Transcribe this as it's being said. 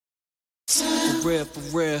For real,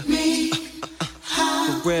 for real. Me,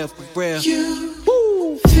 for real, for real. You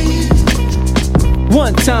Woo. feel.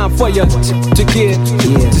 One time for you to get,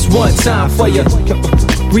 just one time for you.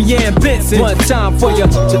 Rianne Benson, one time for you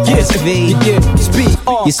to get, speak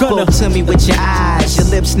all. You spoke to me with your eyes, your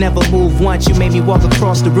lips never move once. You made me walk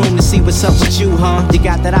across the room to see what's up with you, huh? You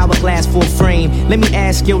got that hourglass full frame. Let me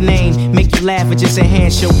ask your name, make you laugh and just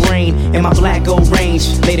enhance your brain. In my black gold range,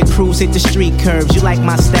 lay the cruise, hit the street curves. You like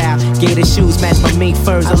my style, gator shoes match my mink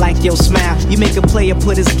furs. I like your smile. You make a player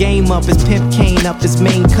put his game up, his pimp cane up, his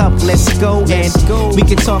main cup. Let's go and we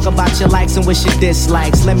can talk about your likes and what's your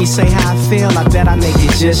dislikes. Let me say how I feel, I bet I make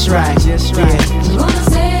it just right. Just right. Yeah. Wanna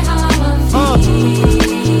say how I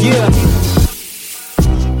feel. Yeah.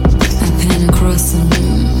 I pen across the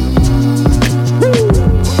room.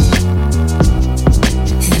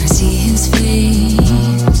 And I see his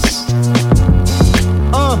face.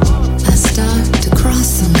 I start to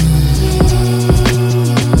cross the moon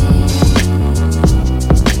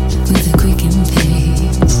with a quickened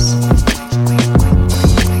pace.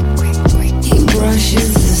 He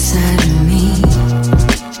brushes the side of me.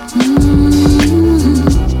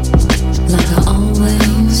 Like I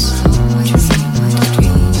always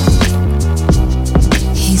dream.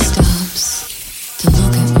 He stops to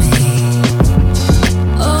look at me.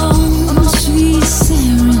 Oh, sweet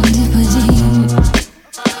serendipity.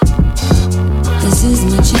 This is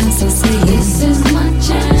my chance, I say. This is my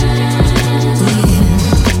chance.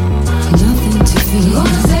 Yeah, nothing to fear.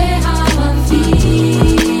 Gonna say how I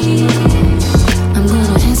feel. I'm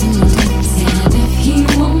gonna ask him to dance, and if he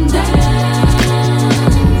won't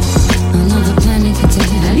dance, another planet could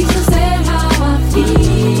take. At least I said how I feel.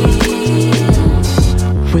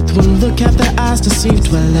 With one look at the eyes that seemed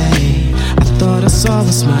to allay, I thought I saw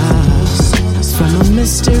the smiles from a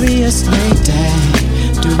mysterious lady.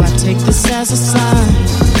 Do I take this as a sign?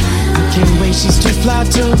 I can't wait, she's too fly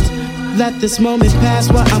to let this moment pass.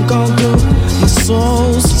 What I'm gon' do? My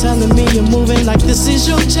soul's telling me you're moving like this is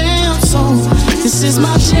your chance. So this is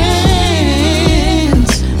my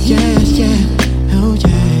chance. Yeah, yeah, oh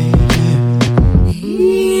yeah, yeah.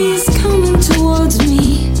 He's coming towards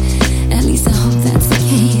me. At least I hope that's the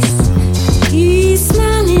case. He's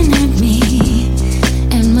smiling at me,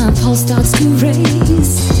 and my pulse starts to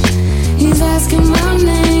race. He's asking my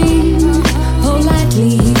name.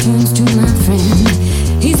 Politely he turns to my friend.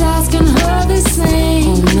 He's asking her the same.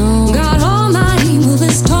 Oh no, God Almighty, will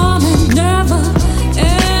this torment never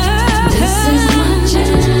end? This is my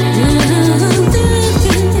chance.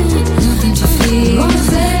 Nothing to fear. Gonna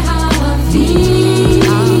say how I feel.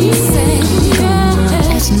 I'll say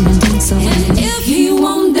yeah. Ask him to dance so. And if he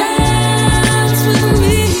won't dance with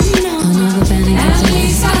me, no. Another panic attack. At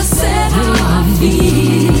least I said how I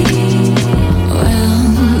feel. Well,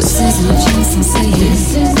 this is my chance, I say this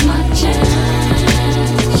is my chance.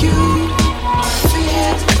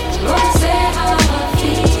 Gonna say how I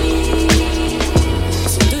feel.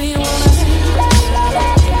 So do you wanna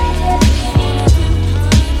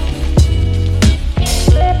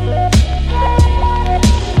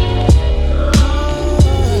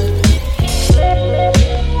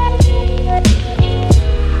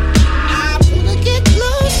I wanna get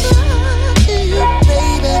closer to you,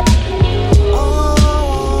 baby.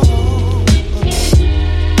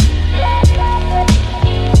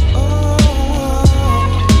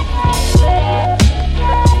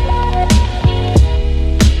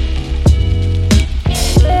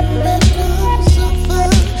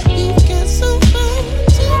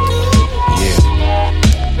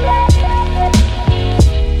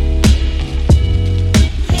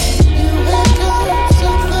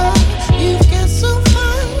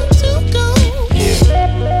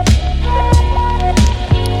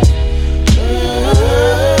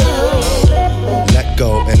 Let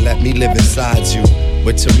go and let me live inside you.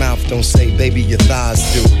 What your mouth don't say, baby, your thighs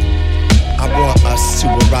do. I want us to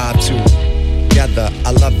arrive together.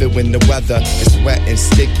 I love it when the weather is wet and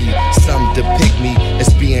sticky. Some depict me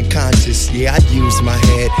as being conscious. Yeah, I use my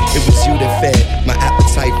head. It was you that fed my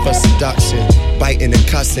appetite for seduction. Biting and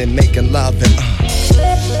cussing, making love and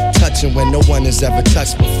touching when no one has ever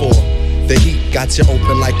touched before. The heat got you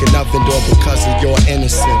open like an oven door because of your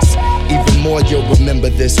innocence. Even more, you'll remember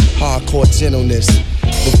this hardcore gentleness.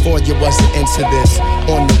 Before you wasn't into this.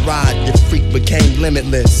 On the ride, your freak became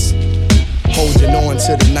limitless. Holding on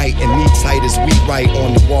to the night and me tight as we write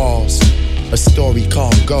on the walls. A story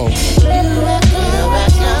called Go.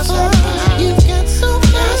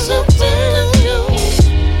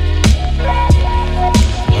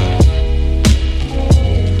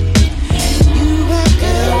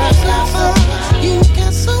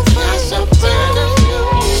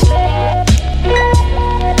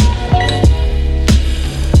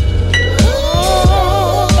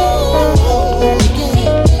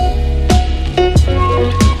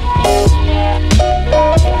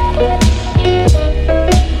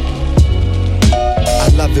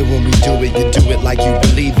 you do it like you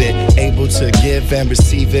believe it. Able to give and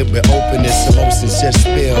receive it with openness, emotions just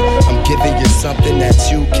spill. I'm giving you something that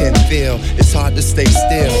you can feel. It's hard to stay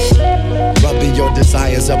still, rubbing your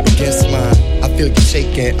desires up against mine. I feel you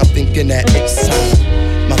shaking, I'm thinking that it's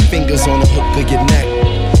time. My fingers on the hook of your neck.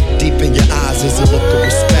 Deep in your eyes is a look of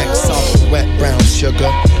respect. Soft and wet brown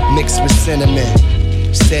sugar mixed with cinnamon.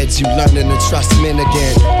 Said you learning to trust men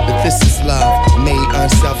again. But this is love, made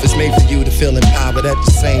unselfish, made for you to feel empowered, at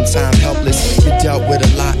the same time helpless. You dealt with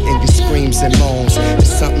a lot in your screams and moans.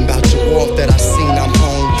 There's something about your walk that I seen, I'm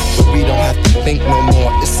home. But we don't have to think no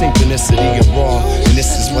more. It's synchronicity and raw, and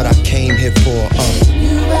this is what I came here for.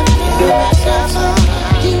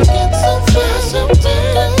 You get so far, so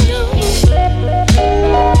damn you.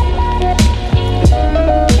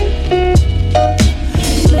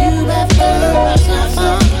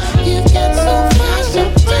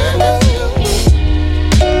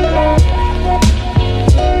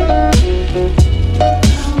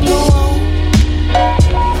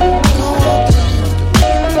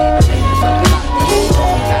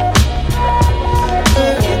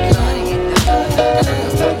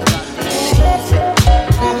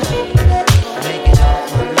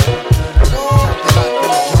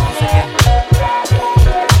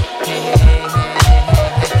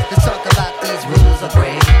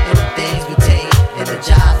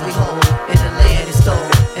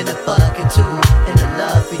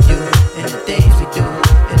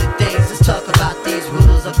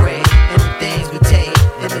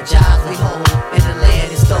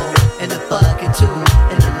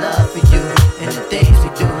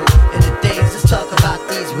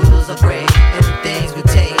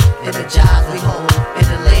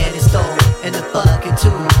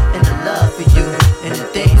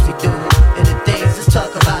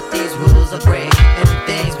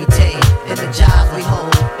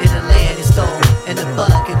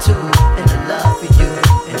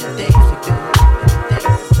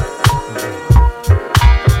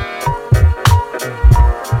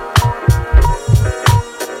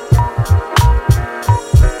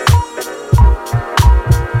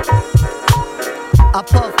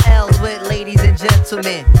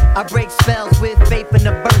 I break spells with faith in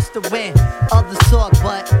the burst to win. Others talk,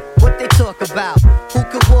 but what they talk about? Who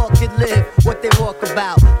can walk and live what they walk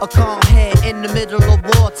about? A calm head in the middle of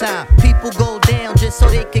wartime. People go down just so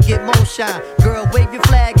they can get more shine. Girl, wave your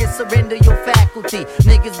flag and surrender your faculty.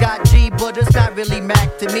 Niggas got G, but it's not really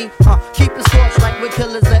Mac to me. Keep it scorched like when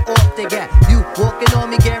killers let off the gat. You walking on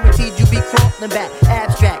me, guaranteed you be crawling back.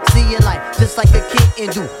 Abstract, seeing life just like a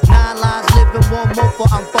kitten do. 9 lives living, one more for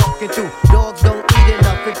I'm fucking through. Dogs don't eat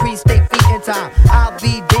enough, increase they feet in time. I'll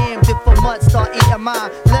be damned if a mutt start eating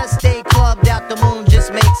mine. Let's stay clubbed out, the moon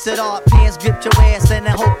just makes it art. Pants grip your ass and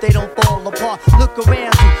I hope they don't fall apart. Look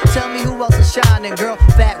around you, tell me who else is shining, girl.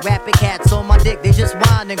 Fat rapping cats on my dick, they just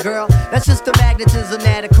whining, girl. That's just the magnetism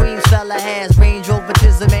that a Queens fella has. Range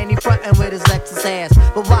Rovertism and he frontin' with his Lexus ass.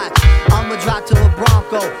 But watch, I'ma drive to a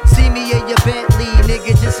Bronco. See me in your Bentley,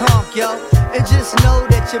 nigga, just honk, yo. And just know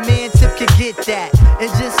that your man Tip can get that.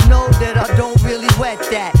 And just know that I don't really wet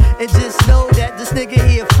that. And just know that this nigga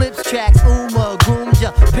here flips tracks. Uma, groomed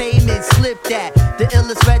ya, payment, slip that. The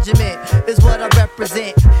illest regiment is what I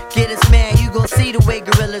represent. Get us, man, you gon' see the way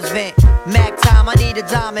gorillas vent. Mac time, I need a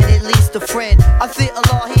diamond, at least a friend. I fit a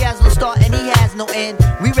law, he has no start and he has no end.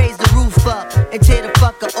 We raise the roof up and tear the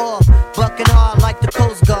fucker off. Bucking hard like the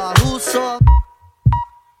Coast Guard. Who saw?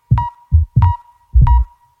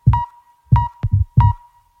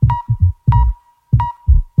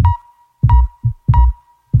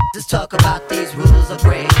 Just talk about these rules I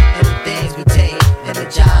break, and the things we take, and the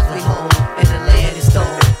jobs we hold, and the land is stole,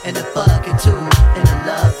 and the fucking too, and the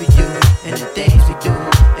love for you, and the things we do,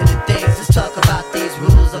 and the things. Just talk about these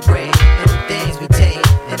rules I break, and the things we take,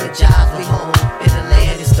 and the jobs we hold, and the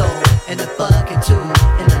land is stole, and the fucking too,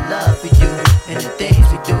 and the love for you, and the things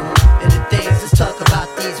we do, and the things. Just talk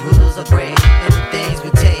about these rules I break, and the things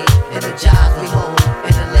we take, and the jobs we hold,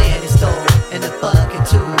 and the land is stole, and the fucking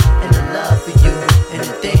too, and the love for you, and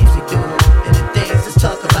the things.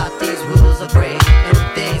 Talk about these rules I break, and the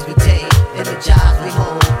things we take, and the jobs we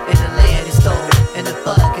hold, and the land is stole, and the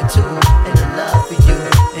fucking too, and the love for you,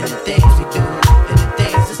 and the things we do, and the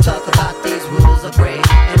things. Just talk about these rules I break,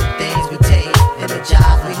 and the things we take, and the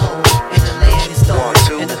jobs we hold, and the land is stole,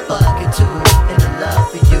 and the fucking too, and the love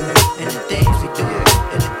for you, and the things we do,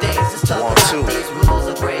 and the things. Just talk about these rules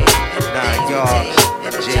I break, and the things we take, and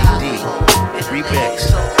the jobs we hold, and the land is stole,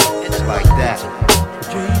 and the like that.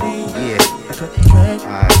 Yeah.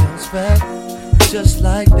 Bounce back, just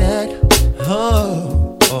like that.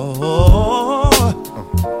 Oh, oh, oh,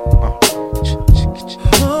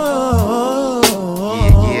 oh.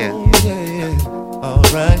 Yeah, yeah.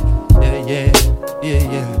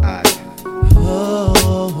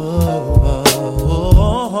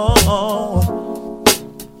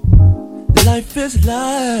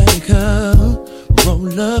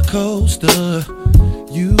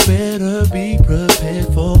 better be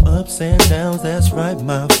prepared for ups and downs. That's right,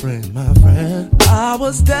 my friend, my friend. I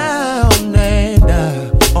was down and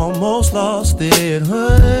I almost lost it.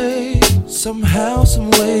 Hey, somehow,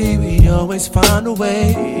 some way, we always find a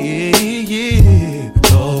way. Yeah,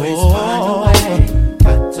 always find a way.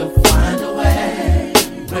 Got to find a way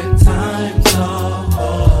when times are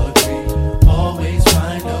hard. We always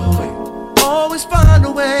find a way. Always find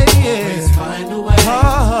a way. Always find a way.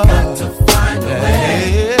 Got to find a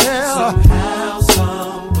way. Somehow,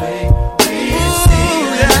 some way. We see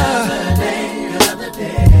another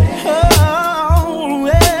day. Oh,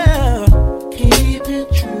 yeah. Keep it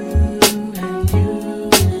true and you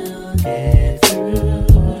will get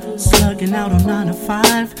through. Slugging out on 9 to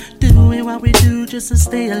 5, doing what we do just to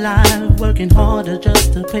stay alive. Working harder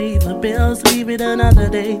just to pay the bills. Leave it another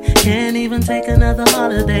day. Can't even take another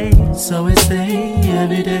holiday. So we stay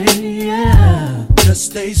every day, yeah. Just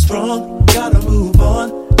stay strong, gotta move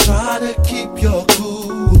on. Try to keep your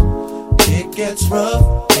cool. It gets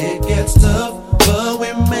rough, it gets tough, but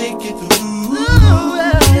we make it through.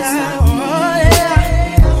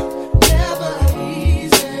 Never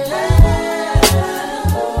easy.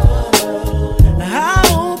 I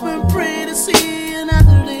hope and pray to see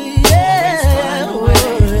another day. Got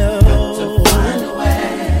to find a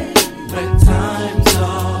way. When times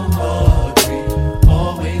are hard, we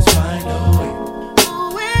always find a way.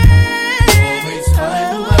 Always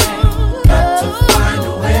find a way. Got to find a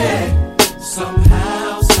way.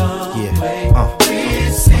 Somehow, some way. We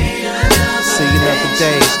see another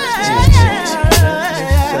day.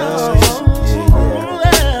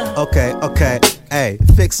 Okay, hey,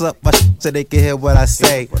 fix up my so they can hear what I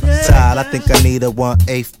say. Tired, I think I need a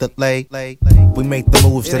 1/8 delay. We make the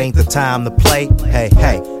moves, it ain't the time to play. Hey,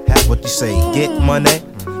 what you say? Get money?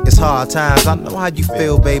 It's hard times, I know how you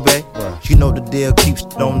feel, baby. You know the deal keeps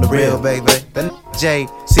it on the real, baby. Then J,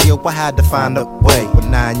 see yo, I had to find a way. With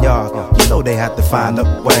 9 yards, you know they had to find a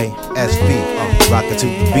way. SP, rockin' to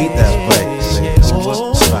the beat that way.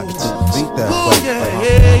 Rockin' to the beat that way.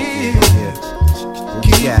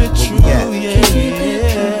 Keep it true, yeah.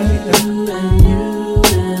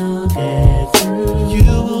 You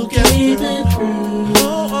will get through.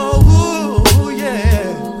 Oh, yeah.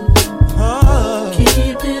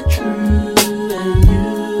 Keep it true and you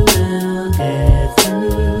will get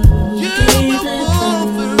through. You will move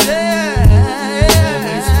through, yeah.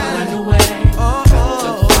 Always find a way. Got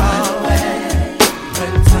to find a way.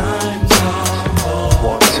 When times are hard.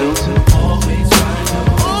 1, 2, 2. Always find a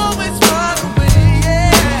way. Always find a way,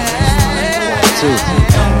 yeah. 1, 2, 2.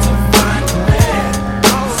 Got to find a way.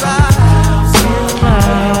 Outside.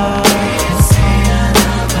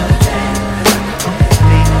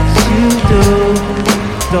 You do,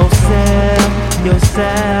 don't sell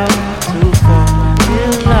yourself to fall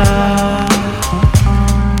in love.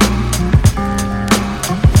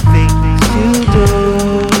 Things you do.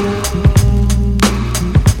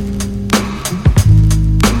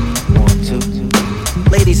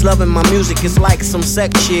 Ladies loving my music, it's like some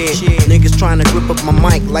sex shit. Niggas trying to grip up my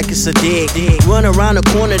mic like it's a dig. Run around the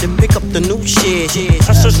corner to pick up the new shit.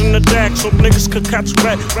 I sit in the deck so niggas could catch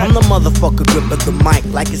red. I'm the motherfucker grip up the mic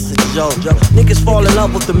like it's a joke. Niggas fall in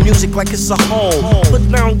love with the music like it's a hole. Put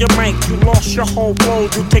down your mic, you lost your whole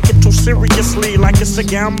road. You take it too seriously like it's a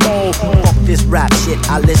gamble. Fuck this rap shit,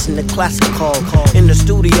 I listen to classical. In the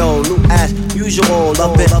studio, new as usual.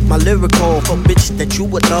 Love it, my lyrical for bitches that you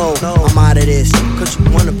would know. I'm out of this, cause you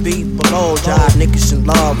wanna be below. Y'all niggas in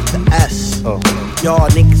love with the S. Y'all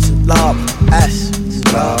niggas in love with the S.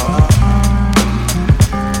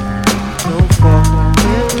 Don't fall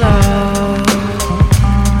in love.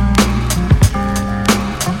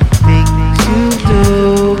 Things you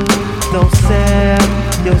do, don't sell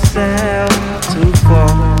yourself to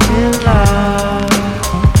fall in love.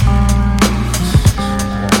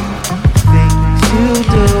 Things you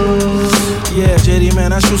do. Yeah, JD,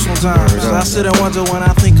 man, I shoot sometimes. I sit and wonder when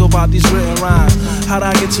I think about these written rhymes. How'd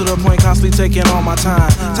I get to the point constantly taking all my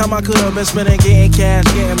time? Time I could have been spending getting cash,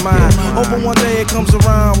 getting mine. Hoping one day it comes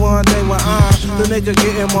around, one day when I'm the nigga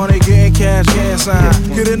getting money, getting cash, getting signed.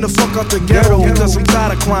 Getting the fuck out the ghetto because I'm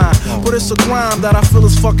tired of crime. But it's a crime that I feel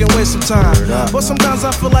is fucking waste of time. But sometimes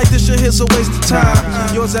I feel like this shit is a waste of time.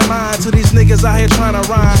 Yours and mine to these niggas out here trying to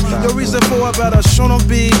rhyme. Your reason for it better show them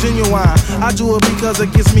be genuine. I do it because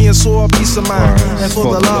it gives me a sore peace of mind. And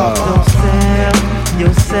for the love, don't sell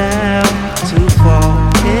yourself to fall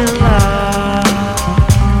in love.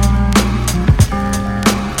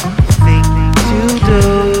 Things you do.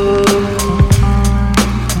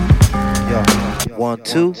 1,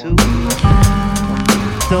 2.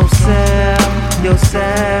 Don't sell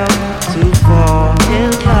yourself to fall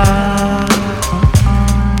in love.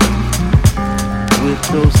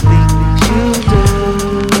 so sleepy you do.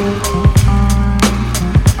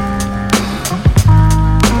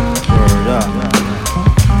 Word up.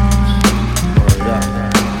 Word up.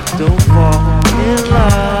 Don't fall in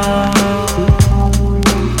love.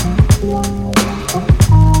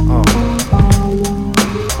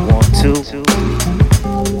 1, 2.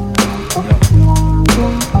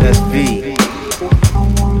 SV.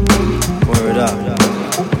 Word up.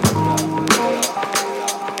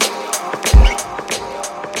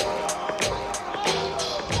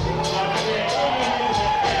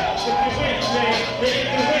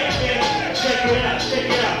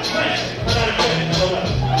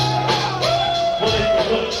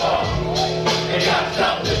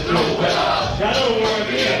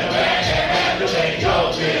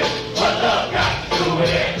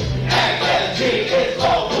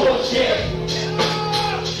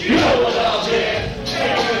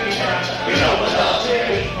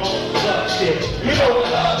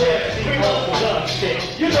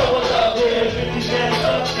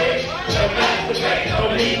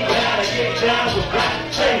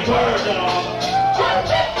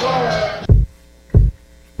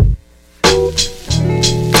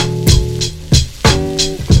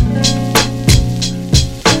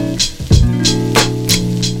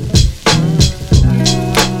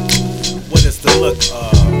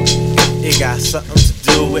 It got something to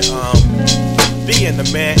do with being the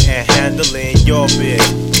man and handling your biz.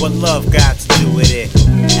 What love got to do with it?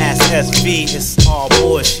 Ask SV, it's all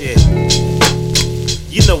bullshit.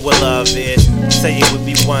 You know what love is. Say it with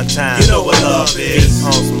me one time. You know what love is.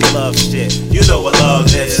 On some love shit. You know what love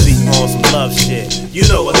is. SV on some love shit. You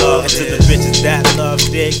know what love is. And to the bitches that love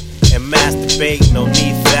dick and masturbate, no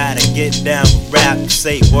need for that. And get down with rap and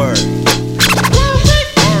say word.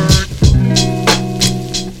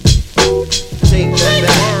 Take that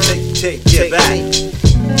back. Take it back.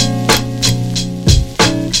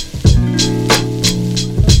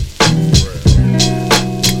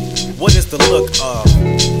 What is the look of?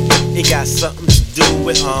 It got something to do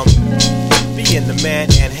with being the man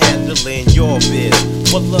and handling your biz.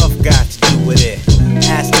 What love got to do with it?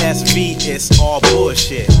 Ask SV, it's all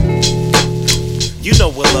bullshit. You know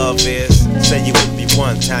what love is. Say it with me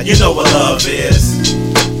one time. You know what love is.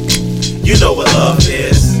 You know what love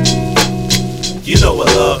is. You know what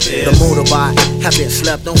love is. The motorbike have been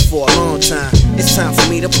slept on for a long time. It's time for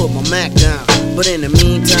me to put my Mac down. But in the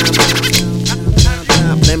meantime,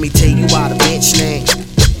 let me tell you why the bitch name.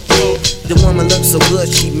 The woman looks so good,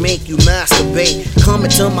 she make you masturbate. Come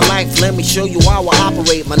into my life, let me show you how I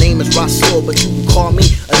operate. My name is Rasul, but you can call me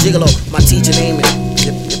a gigolo. My teacher name is,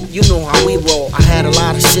 you know how we roll. I had a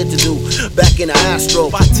lot of shit to do back in the Astro.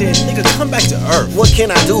 By 10, nigga, come back to earth. What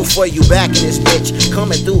can I do for you back in this bitch?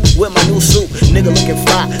 Coming through with my new suit. Nigga looking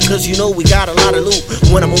fly, cause you know we got a lot of loot.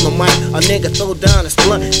 When I'm on the mic, a nigga throw down his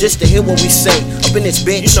blunt just to hear what we say up in this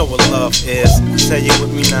bitch. You know what love is. Say it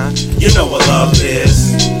with me now. You know what love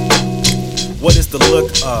is. What is the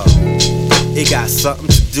look of? It got something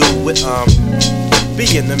to do with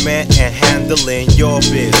being the man and handling your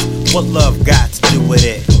biz. What love got to do with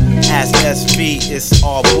it? Ask SV, it's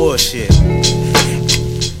all bullshit.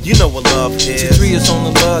 You know what love is. 2-3 is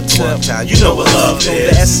on the love tip. You know what love is.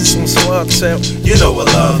 The essence on slug tip. You know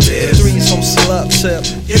what love is. 3 is on slug tip.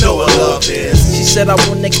 You know what love is. She said I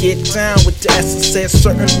wanna get down with the essence. Said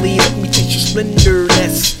certainly let me teach you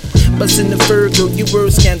splendorness. But in the Virgo, you were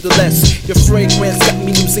scandalous. Your fragrance got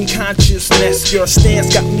me losing consciousness. Your stance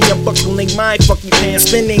got me unbuckling my fucking pants.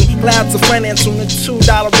 Spending clouds of finance on a $2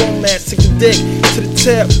 romance. Take the dick to the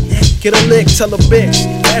tip. Get a lick, tell a bitch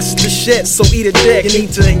that's the shit. So eat a dick. You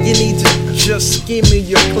need to just give me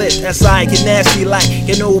your clit. As I get nasty like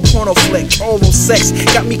an old porno flick. Oral sex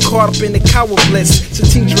got me caught up in the cow bliss. So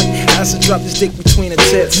tea drink as I drop this dick between the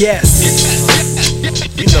tits. Yes.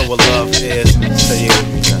 You know what love is. Say it with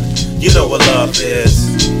me now. You know what love is.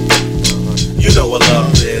 You know what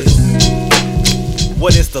love is.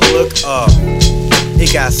 What is the look of?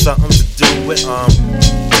 It got something to do with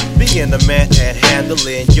being the man and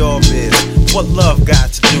handling your biz. What love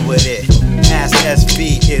got to do with it? Ask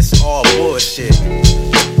SV, it's all bullshit.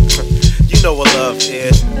 You know what love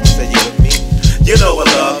is. Say it with me. You know what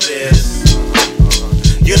love is.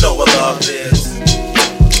 You know what love is.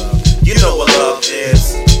 You know what love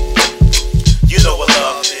is. You know what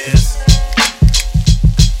love is.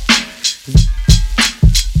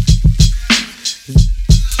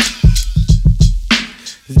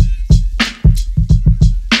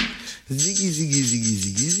 Ziggy, ziggy, ziggy,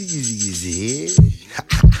 ziggy, ziggy, ziggy, ziggy.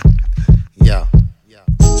 Yeah. Yeah.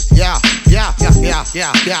 Yeah. Yeah. Yeah. Yeah.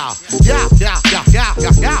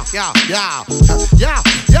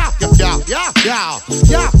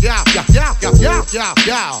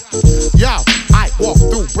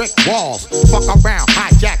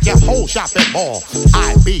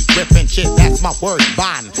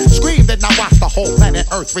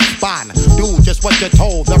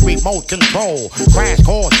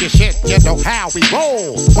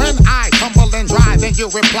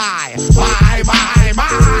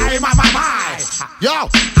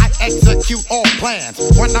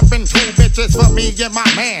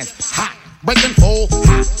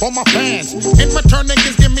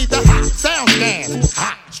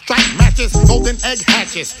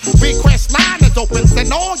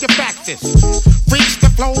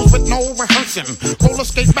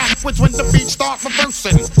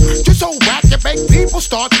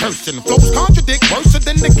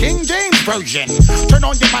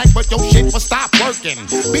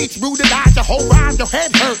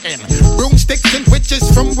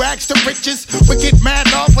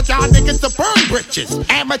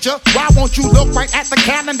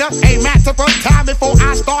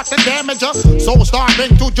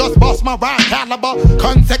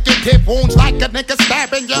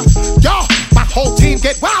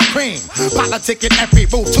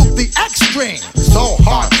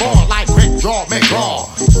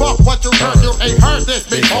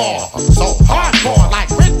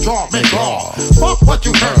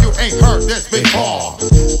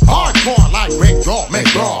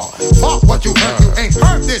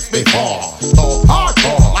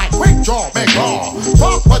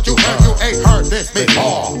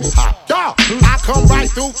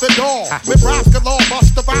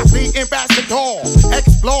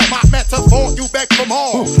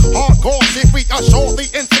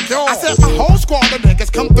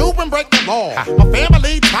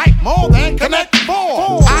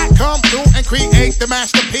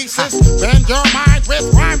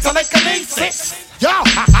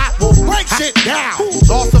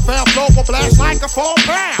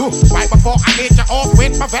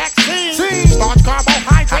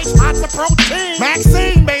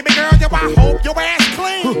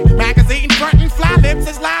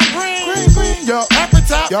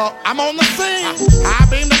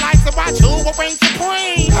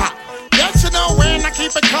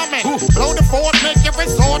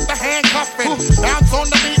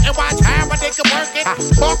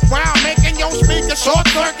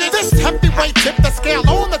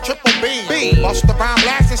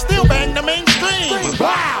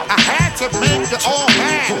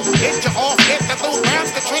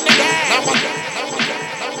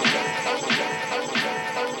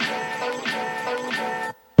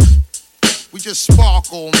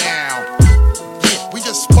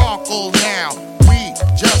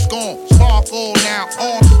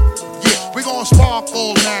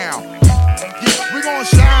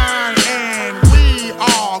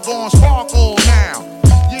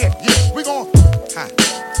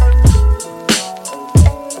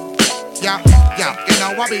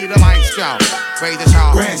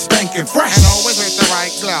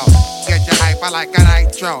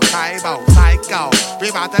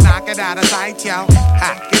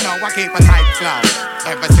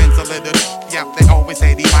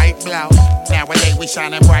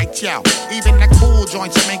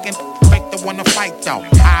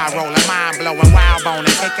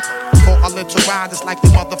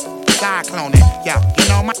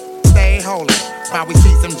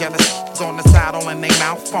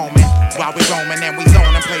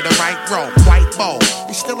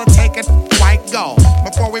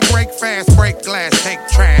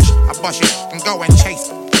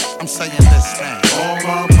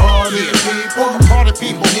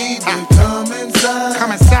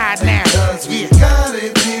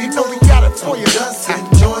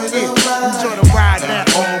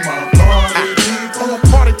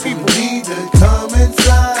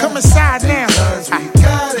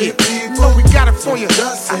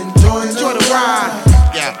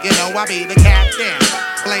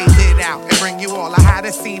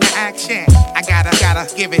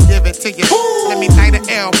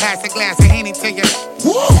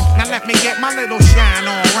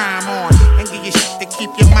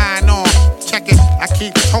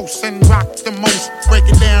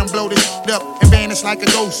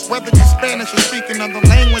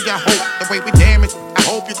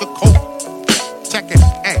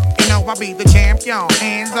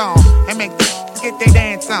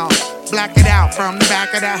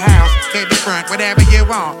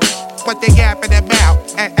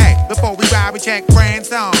 ride, we check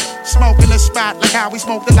friends on. Smoking the spot like how we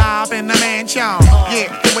smoke the live in the mansion.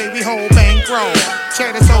 Yeah, the way we hold bankroll.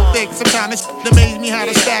 Cheddar so thick, sometimes it's that made me how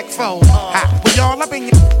to stack fold. We all up in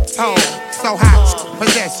your hole. So hot,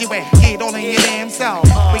 possess you and get all in your damn soul.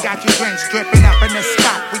 We got you drenched, dripping up in the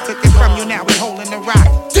spot. We took it from you, now we holding the rock.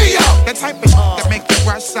 The type of shit that make you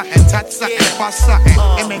rush something, touch something, bust something,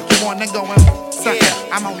 and make you wanna go and something.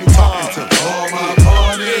 I'm only talking to all my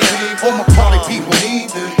party people. All my party people need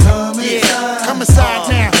to come inside. Come inside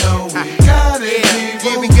now.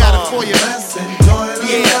 Yeah, we got it for you. Let's enjoy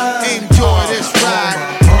the ride. Enjoy this ride.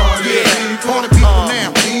 Yeah, party people now.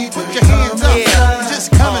 Put your hands up. Just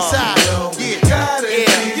come inside. Yeah,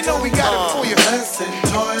 you know we got it for you. Let's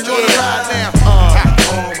enjoy the ride now. All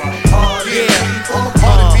my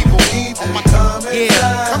party people.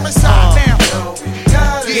 Come inside now.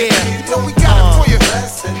 Yeah, you know we got it for you.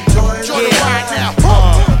 Let's enjoy the ride now.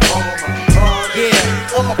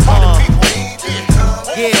 All my party people.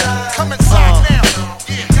 Come inside now.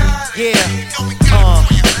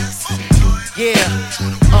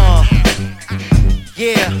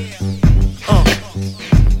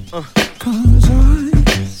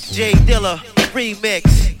 J Dilla remix,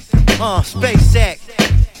 Space Act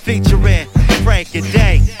featuring Frank and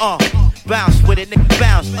Day, bounce with it, nigga,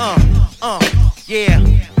 bounce, yeah.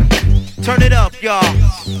 Turn it up, y'all.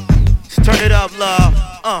 Turn it up, love,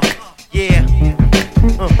 yeah.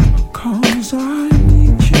 Cause I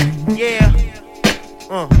need you. Yeah.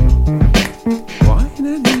 Why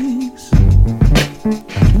the knees? I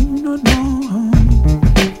do not know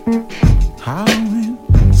how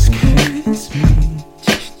it scares me.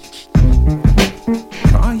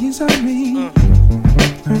 Tries at me,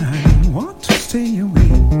 and I don't want to stay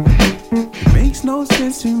away. It makes no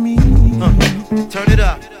sense to me. Turn it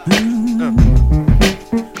up.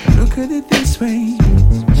 Look at it this way,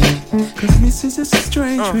 cause this is a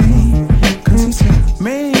strange way, cause it's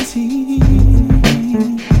amazing,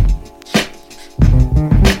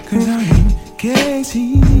 cause I ain't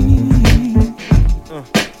gazing,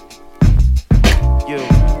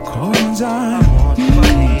 cause I want you, I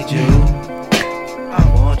need you, I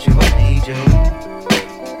want you, I need you,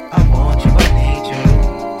 I want you, I need you,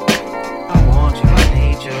 I want you, I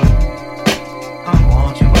need you, I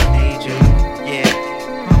want you, I need you, yeah,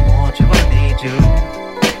 I want you, I need you,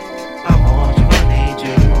 I want you, I need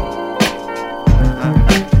you.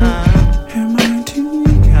 Am I too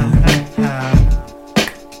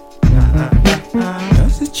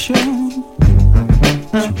does it show?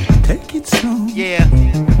 Should we take it slow? Yeah.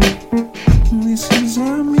 This is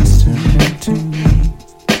a mystery to me.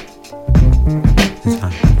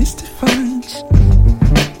 I'm mystified.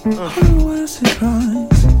 Oh, what a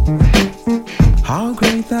surprise. How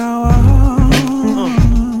great thou art.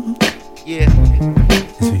 Yeah.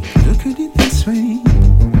 As we look at it this way,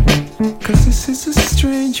 cause this is a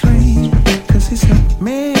strange way, cause it's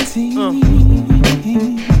amazing,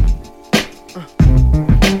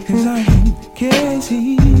 cause I ain't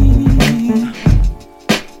gazing,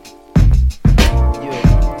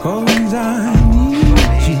 cause I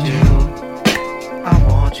need you. I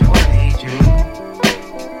want you, I need you,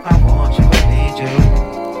 I want you, I need you,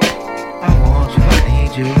 I want you, I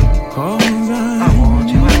need you, cause I want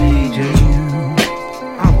you, I need you,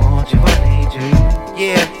 I want you, I need you,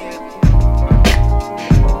 yeah.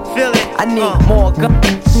 Feel it. I need more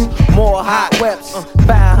guns, more hot whips,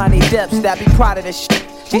 fine honey dips that be proud of this shit.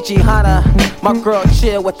 Gigi Hunter, my girl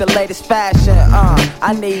chill with the latest fashion.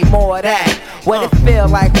 I need more of that. What it feel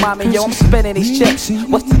like, mommy? Yo, I'm spinning these chips.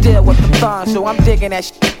 What's the deal with the thongs? Yo, I'm digging that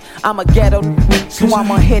shit. I'm a ghetto, so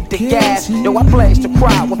I'ma hit the gas. Yo, I blaze the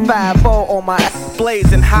crowd with 5-0 on my ass.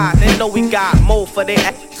 Blazing hot, they know we got more for their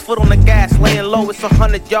ass. Foot on the gas, laying low, it's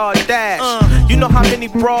 100-yard dash. You know how many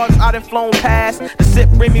broads I done flown past to sit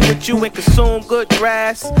bring me with you and consume good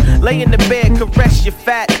grass. Lay in the bed, caress your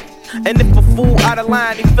fat. And if a fool out of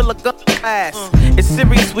line, they feel a gun ass. It's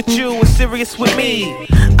serious with you, it's serious with me.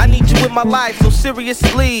 I need you in my life, so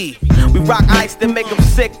seriously. We rock ice, then make them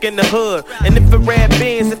sick in the hood. And if it red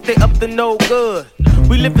beans, if they up to no good.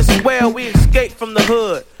 We live and swear, we escape from the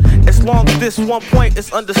hood. As long as this one point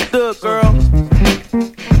is understood, girl.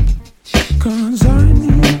 Cause I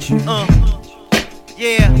need you.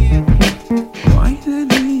 Yeah. Why the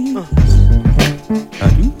knees? I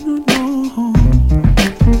do not know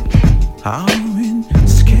how it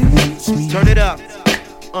scares me. Turn it up.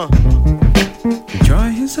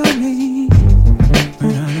 Try as I may,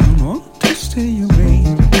 but I don't want to stay away.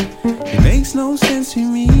 It makes no sense to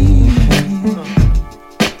me.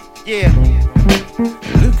 Yeah.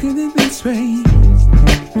 Look at it this way,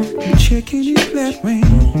 I'm checking it that way,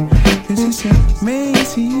 cause it's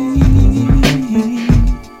amazing.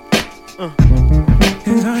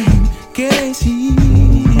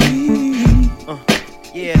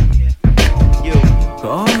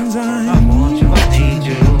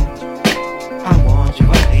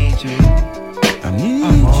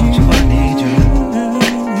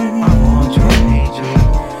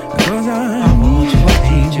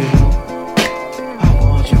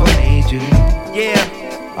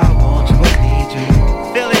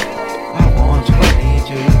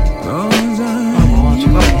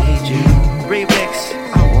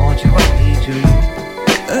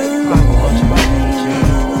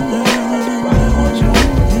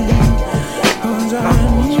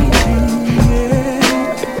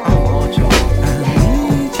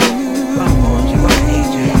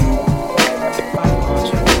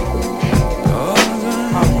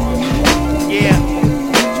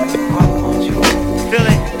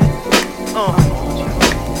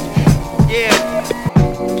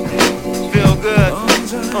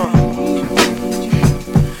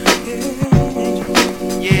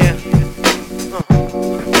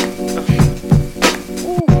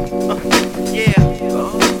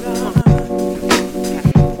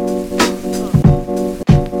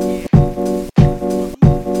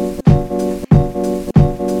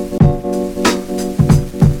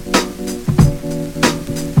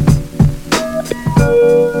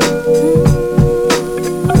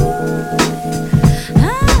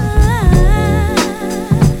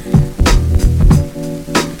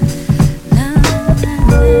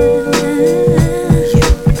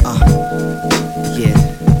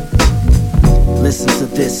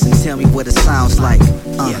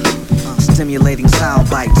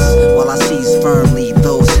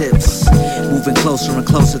 moving closer and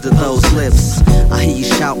closer to those lips. I hear you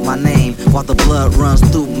shout my name while the blood runs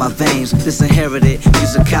through my veins. This inherited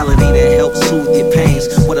musicality that helps soothe your pains.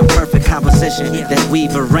 What a perfect composition that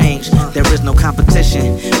we've arranged. There is no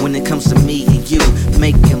competition when it comes to me and you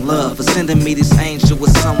making love. For sending me this angel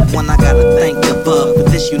with someone I gotta thank above. For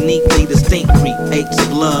this uniquely distinct creates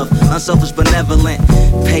of love. Unselfish, benevolent,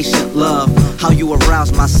 patient love. How you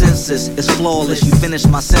arouse my senses is flawless. You finish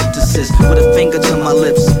my sentences with a finger to my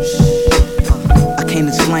lips. I can't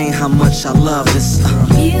explain how much I love this.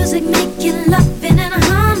 Music making loving and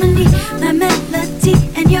harmony. My melody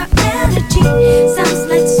and your energy sounds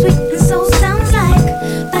like sweet and soul sounds like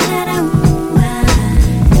ba-da-da-ooh-ah.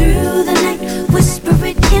 Through the night, whisper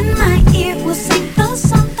it in my ear. We'll sing the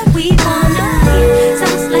song that we wanna hear.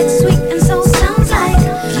 Sounds like sweet and soul sounds like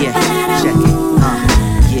ba-da-da-ooh-ah.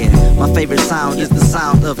 My favorite sound is the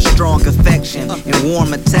sound of strong affection and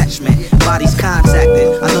warm attachment. Bodies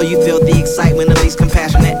contacted. I know you feel the excitement of these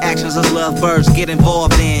compassionate actions as lovebirds get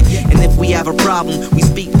involved in. And if we have a problem, we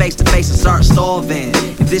speak face to face and start solving.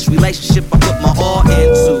 In this relationship, I put my all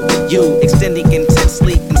into you, extending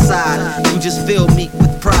intensely inside. You just fill me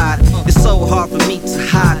with pride. It's so hard for me to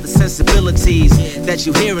hide the sensibilities that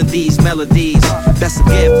you hear in these melodies. That's a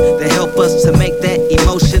gift that help us to make that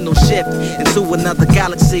emotional shift into another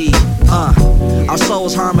galaxy. Our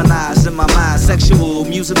souls harmonize in my mind. Sexual,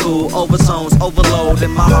 musical overtones overload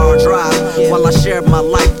in my hard drive. While I share my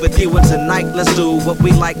life with you, and tonight let's do what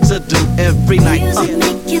we like to do every night. Music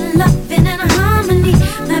making loving and harmony.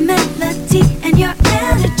 My melody and your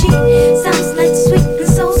energy sounds like sweet and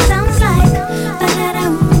soul sounds like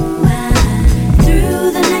ba-da-da-ooh-ah.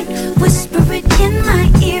 Through the night, whisper it in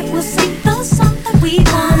my ear. We'll sing the song that we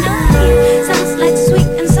wanna hear. Sounds like sweet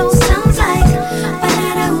and soul sounds like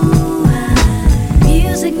ba-da-da-ooh-ah.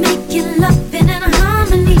 Music making loving and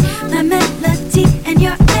harmony. My melody and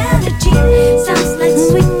your energy sounds like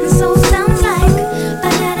sweet and soul sounds like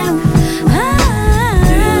ba-da-da-ooh-ah.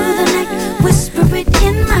 Through the night, whisper it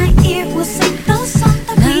in my ear. We'll sing the song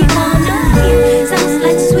that we wanna hear. Sounds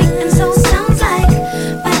like sweet and soul sounds like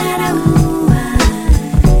ba-da-da-ooh-ah.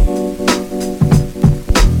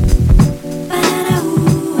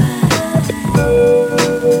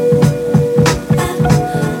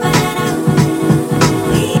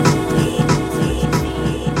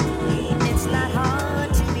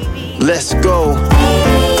 Let's go.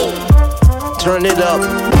 Turn it up.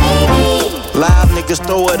 Live niggas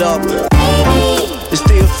throw it up. It's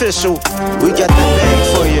the official. We got the bag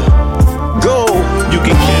for you. Go. You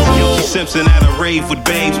can catch Guilty Simpson at a rave with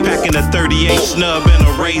babes, packing a 38 snub and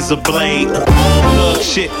a razor blade. Thug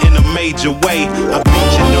shit in a major way. I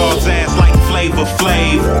beat your dog's ass like Flavor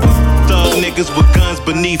Flav. Thug niggas with guns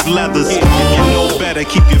beneath leathers. If you know better,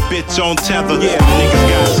 keep your bitch on tether. Niggas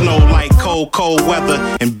got snow like cold weather.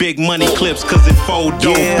 And big money clips cause it fold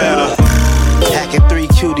dope better. Hacking 3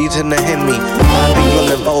 cuties in the Hemi. I be on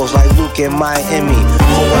the O's like Luke in Miami.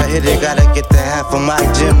 Before I hit it, gotta get the half of my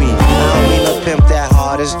Jimmy. I don't mean to pimp that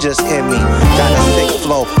hard, it's just in me. Got a sick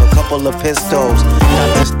flow, a couple of pistols.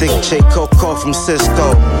 Got this thick chick Coco from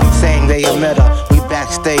Cisco. Saying they a met her, we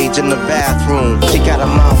backstage in the bathroom. She got a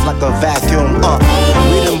mouth like a vacuum.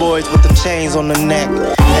 We them boys with the chains on the neck.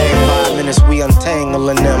 Every 5 minutes we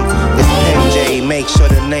untangling them. It's PJ, make sure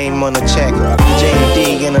the name on the check.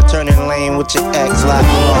 JD in a turning lane with your ex, like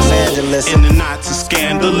in Los Angeles. In the knots is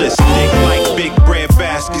scandalous. Thick like big bread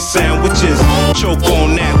basket sandwiches. Choke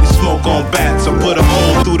on that, we smoke on bats. I put a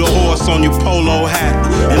hole through the horse on your polo hat.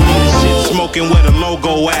 And leave the shit smoking where the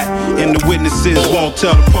logo at. And the witnesses won't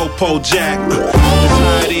tell the Popo Jack. That's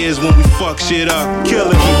how it is when we fuck shit up. Kill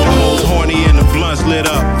it, keep the hoes horny and the blunts lit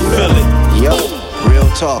up. Feel it. Yup, real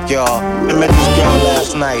talk, y'all. I met this girl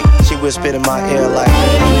last night. She whispered in my ear like,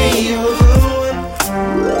 baby, you're the one.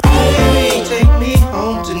 Baby, take me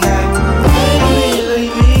home tonight. Baby, lay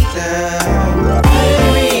me down.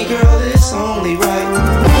 Baby, girl, it's only right.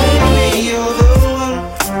 Baby, you're the one.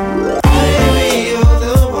 Baby, you're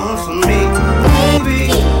the one for me.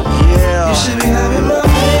 Baby, yeah, you should be having my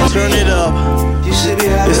baby. Turn it up. You should be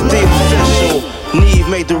having it's the official. Neve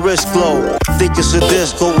made the wrist glow. Think it's a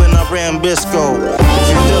disco when I ran Bisco. If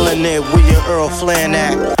you feeling it, where your Earl Flan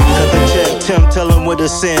at? Cut the check, Tim, tell him where the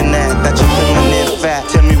sin at. Got your feminine fat,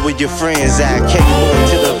 tell me where your friends at.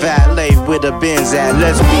 K-boy to the valet, where the Benz at.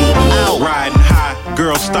 Let's be out. Riding high,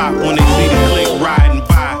 girls stop when they see the click riding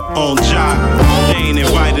by on job. They ain't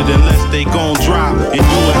invited unless they gon' drop. And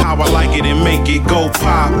do it how I like it and make it go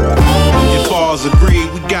pop. If all's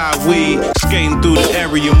agreed, we got weed. Skating through the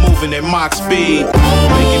area, moving at Mach speed.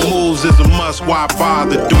 Making moves is a must, why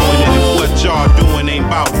bother doing it if what y'all doing ain't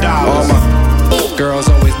about dollars? All my girls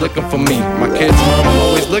always looking for me. My kids' mama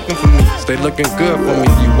always looking for me. Stay they looking good for me.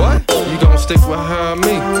 You what? You gon' stick with her or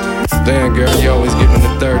me? Damn, girl, you always giving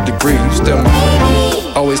the third degree. You still my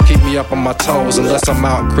baby. Always keep me up on my toes. Unless I'm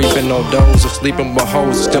out creeping no doors or sleeping with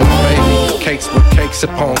hoes. Still my baby. Cakes with cakes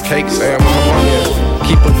upon cakes. Damn, with my money at?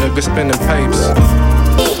 Keep a nigga spinning papers.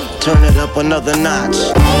 Turn it up another notch.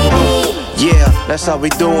 Yeah, that's how we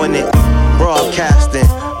doing it. Broadcasting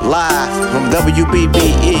live from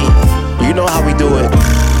WBBE. You know how we do it.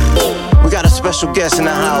 We got a special guest in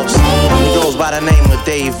the house. He goes by the name of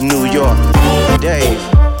Dave New York. Dave,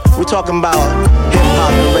 we talking about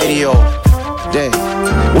hip-hop and radio. Dave,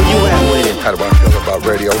 where you at with it? How do I feel about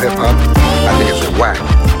radio hip-hop? I think it's whack.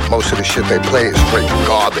 Most of the shit they play is straight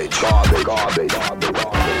garbage. Garbage. I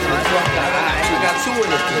got two of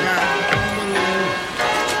them.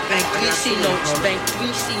 Bank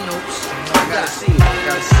 3C notes. Gotta see.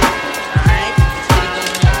 Alright.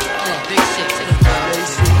 Big shit to the front.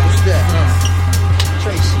 What's that?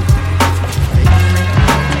 Tracy.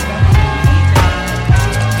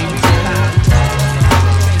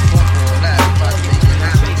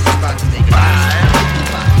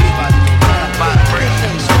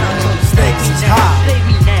 Stakes is high.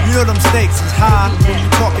 You know them stakes is high when you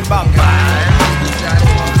talking about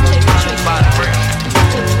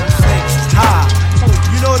stakes is high.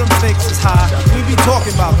 You know them stakes is high. We be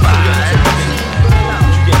talking about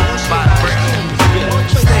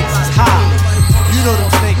stakes is high. You know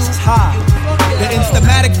them stakes is high. The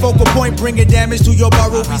instamatic focal point bringing damage to your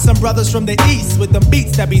burrow. Be some brothers from the east with them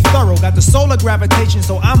beats that be thorough. Got the solar gravitation,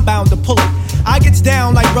 so I'm bound to pull it. I gets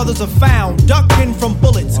down like brothers are found, ducking from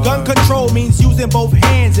bullets. Gun control means using both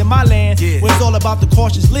hands in my land, where it's all about the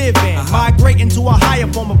cautious living. Migrating to a higher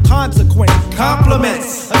form of consequence.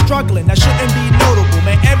 Compliments are struggling, that shouldn't be notable.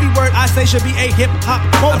 Man, every word I say should be a hip-hop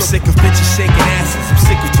quote. I'm sick of bitches shaking asses. I'm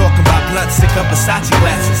sick of talking about blunt, sick of Versace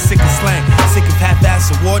glasses. Sick of slang, sick of half-ass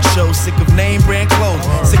award shows. Sick of name brand clothes.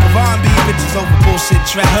 Sick of R&B bitches over bullshit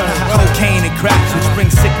tracks. Cocaine and cracks, which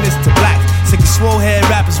brings sickness to black. Sick of swole head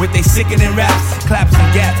rappers with they sickening raps, claps and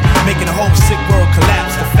gaps, making the whole sick world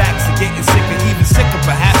collapse. The facts are getting sicker, even sicker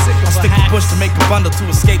perhaps. I stick a push to make a bundle to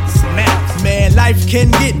escape the synapse. Man, life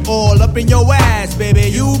can get all up in your ass, baby.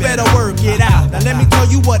 You better work it out. Now let me tell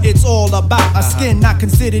you what it's all about. A skin not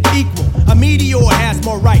considered equal. A meteor has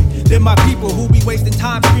more right than my people who be wasting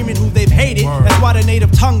time screaming who they've hated. That's why the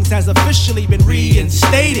native tongues has officially been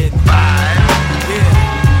reinstated.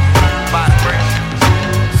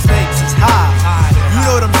 Stakes is high. You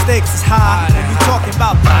know them stakes is high. When we talking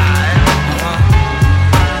about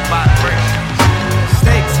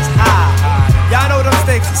stakes is high. Y'all know them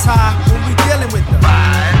stakes is high when we dealing with them.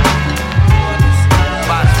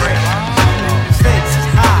 Stakes is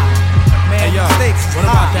high. Man, yo, stakes is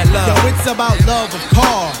high. Yo, it's about love of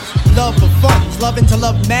cars. Love for funds, loving to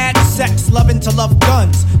love mad sex, loving to love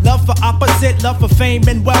guns, love for opposite, love for fame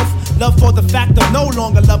and wealth, love for the fact of no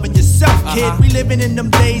longer loving yourself, kid. We living in them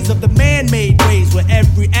days of the man-made ways where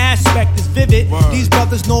every aspect is vivid. These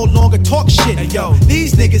brothers no longer talk shit, yo.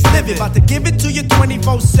 These niggas live it, about to give it to you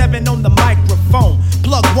 24/7 on the microphone.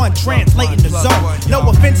 Plug one, translating the zone. No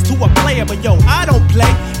offense to a player, but yo, I don't play.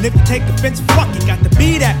 And if you take offense, fuck it, got to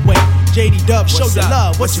be that way. JD Dub, show your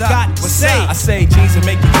love, what you got to say? I say jeans and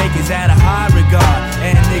make you take is at a high regard.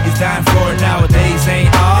 And niggas dying for it nowadays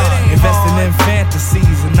ain't hard. Investing in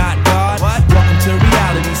fantasies and not God. Welcome to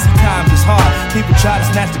reality, see times is hard. People try to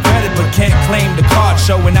snatch the credit but can't claim the card.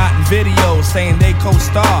 Showing out in videos saying they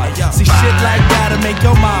co-starred. See shit like that'll make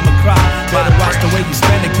your mama cry. Better watch the way you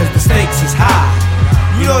spend it cause the stakes is high.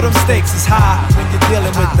 You know them stakes is high when you're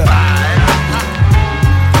dealing with the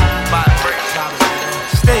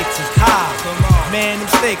stakes is high. Man, them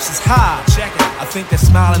stakes is high. Check it. I think that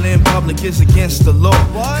smiling in public is against the law.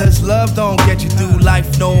 Cause love don't get you through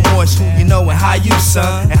life no more. It's who you know and how you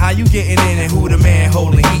son. And how you getting in and who the man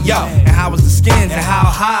holding heat. Yo, and how was the skins and how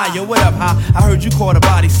high. Yo, what up, how? I heard you caught a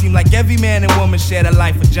body. Seem like every man and woman shared a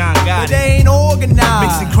life of John Gotti. But they ain't organized.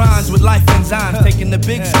 Mixing crimes with life enzymes. Taking the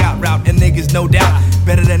big scout route. And niggas no doubt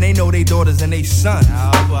better than they know they daughters and they sons.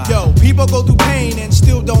 Yo, people go through pain and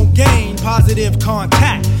still don't gain positive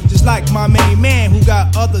contact. Just like my main man who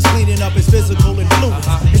got others cleaning up his physical influence.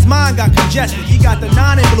 His mind got congested, he got the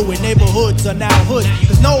non-influent. Neighborhoods are now hoods,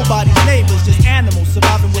 cause nobody's neighbors, just animals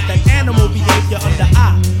surviving with that animal behavior under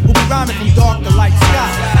eye. Who be rhyming from dark to light sky.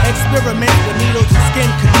 Experiment with needles and skin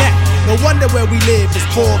connect. No wonder where we live is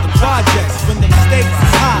called the projects. When the stakes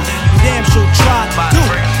is high, we damn sure try to do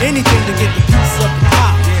anything to get the piece of the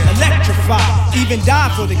pie. Electrify, even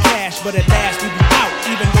die for the cash, but at last we be out,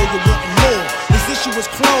 even though you're wanting more. This issue was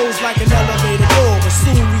closed like an elevator door, but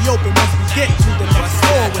soon reopen once we get to the next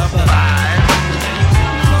floor with the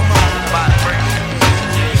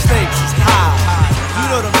stakes is high.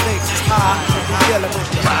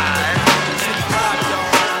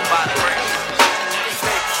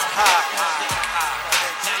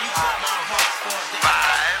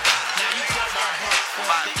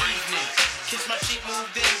 Kiss my cheek,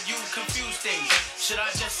 move, then you confuse things. Should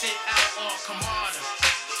I just sit out or come harder?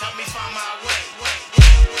 Help me find my way.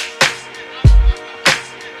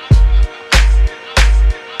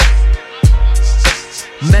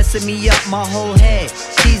 Messing me up my whole head,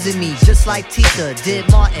 teasing me just like Tita did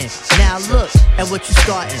Martin. Now look at what you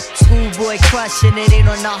starting. Schoolboy crushing it ain't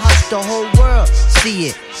on the hush, the whole world see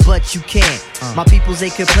it, but you can't. My peoples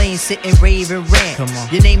they complain, sit and rave and rant.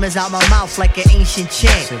 Your name is out my mouth like an ancient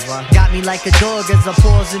chant. Got me like a dog as I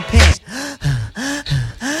pause and pant.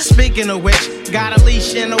 Speaking of which, got a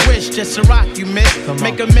leash and a wish just to rock you, miss.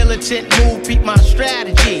 Make a militant move, peep my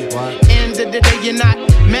strategy. End of the day, you're not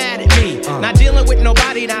mad at me. Not dealing with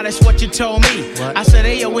nobody, now that's what you told me. I said,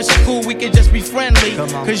 hey, yo, it's cool, we could just be friendly.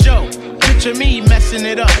 Cause yo, picture me messing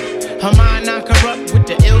it up. Her mind not corrupt with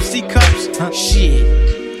the LC cups.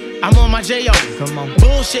 Shit, I'm on my J.O.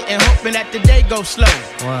 Bullshit and hoping that the day goes slow.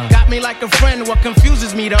 Got me like a friend, what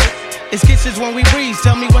confuses me though is kisses when we breathe.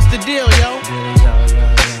 Tell me what's the deal, yo.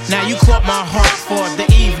 Now you caught my heart for the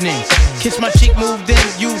evening. Kiss my cheek, move, then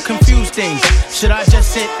you confuse things. Should I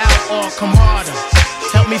just sit out or come harder?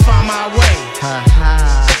 Help me find my way.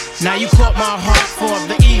 Now you caught my heart for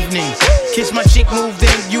the evening. Kiss my cheek, move,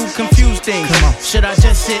 then you confuse things. Should I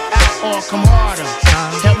just sit out or come harder?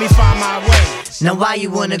 Help me find my way. Now why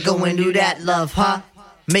you wanna go and do that, love, huh?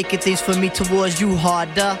 Making things for me towards you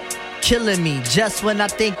harder. Killing me just when I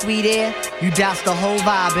think we there. You douse the whole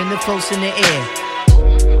vibe and the close in the air.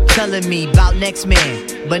 Telling me about next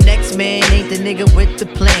man, but next man ain't the nigga with the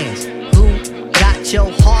plans. Who got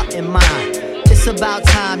your heart in mind? It's about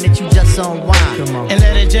time that you just unwind. And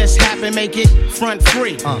let it just happen, make it front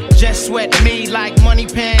free. Just sweat me like money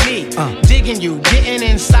panty. Digging you, getting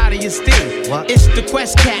inside of your steel. It's the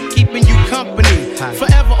Quest Cat keeping you company.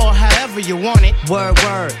 Forever or however you want it. Word,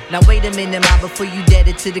 word. Now wait a minute, ma, before you dead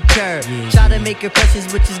it to the curb. Try to make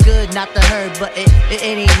impressions, which is good, not the herd. But it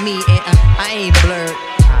ain't me, and I ain't blurred.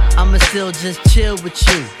 I'ma still just chill with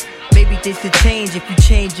you. Maybe things could change if you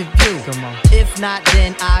change your view. If not,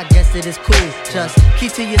 then I guess it is cool. Just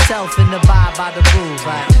keep to yourself and abide by the rules.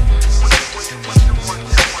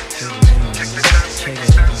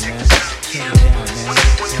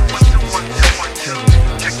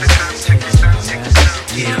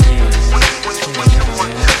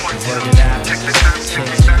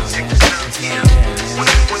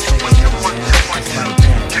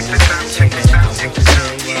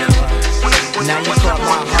 Now you caught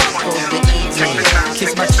my heart for the evening.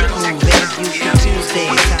 Kiss my cheek, move, baby, you confuse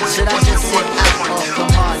things. Should I just sit out or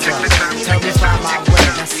come harder? Tell me find my way,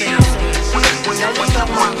 now sing it. Now you caught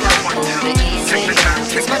my heart for the evening.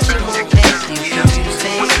 Kiss my cheek, move, baby, you confuse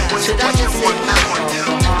things. Should I just sit out or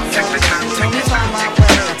come harder? Tell me find my way,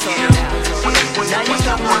 now you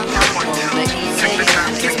caught my heart for the evening.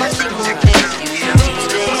 Kiss my cheek, move, baby, you confuse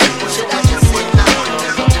things. Should I just sit out or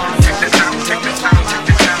come harder? Tell me find my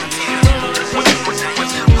way.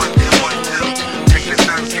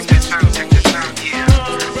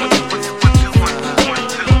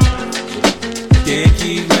 Can't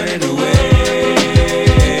keep running away.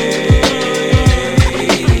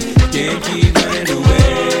 Can't keep running away.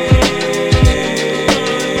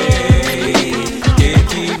 Can't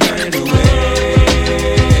keep running away.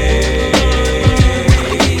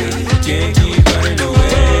 Can't keep running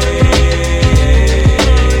away.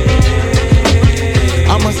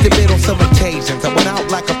 I must have been on some occasions. I went out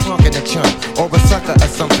like a punk in a chunk, or a sucker or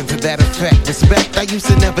something to that effect. Respect I used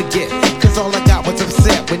to never get, cause all I got was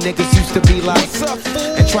upset when niggas used to be like,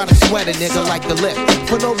 and try to sweat a nigga like the lip.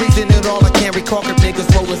 For no reason at all, I can't recall if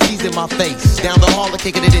niggas rollin' C's in my face. Down the hall, I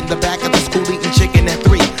kicking it in the back of the school, eating chicken at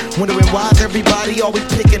 3. Wondering why's everybody always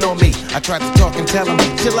picking on me. I tried to talk and tell them,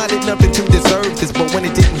 chill, I did nothing to deserve this. But when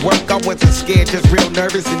it didn't work, I wasn't scared, just real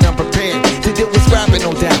nervous and unprepared to deal with scrapping,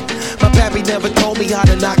 no doubt. My pappy never told me how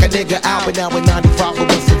to knock a nigga out, but now in 95 I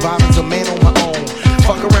was surviving as a man on my own.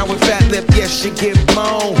 Fuck around with fat lip, yes, she get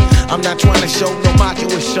blown. I'm not trying to show no macho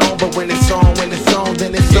is shown, but when it's on,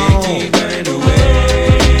 then it's on. Can't keep running away.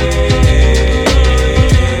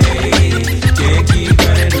 Can't keep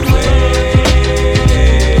running away.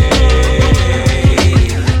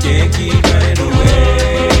 Can't keep running away.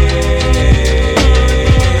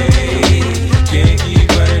 Can't keep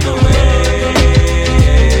running away.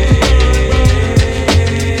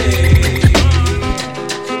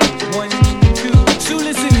 One, two, so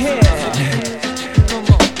listen here. Come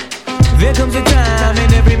on. There comes a time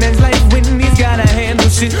in every man's life when he's gotta handle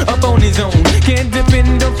shit up on his own. Can't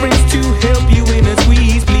depend on friends to help you in a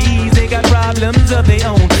squeeze, please. They got problems of their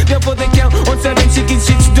own. Therefore they count on 7 chicken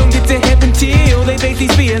shits. Don't get to heaven till they face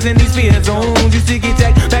these fears and these fear zones. Used to get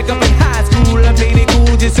jacked back up in high school. I played it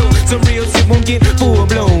cool just so some real shit won't get full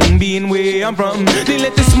blown. Being way where I'm from. They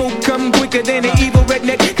let the smoke come quicker than an evil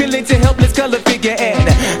redneck can lynch a helpless color figure. And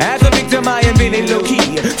as a victim, I am really low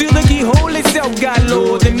key. Till the keyhole itself got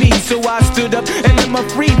lower than me, so I stood up and let my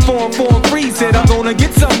free form free. Said I'm gonna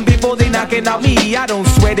get something before they knocking out me. I don't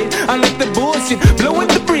sweat it. I let the bullshit blow in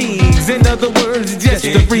the breeze. In other words, just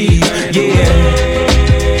a breeze. Yeah.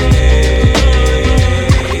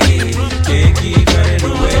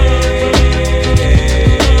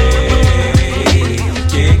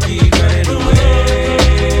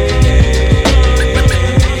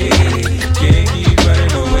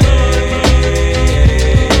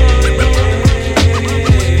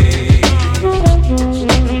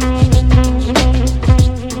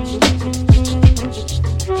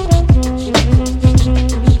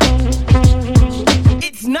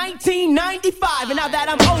 And now that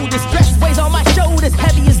I'm older, stress weighs on my shoulders,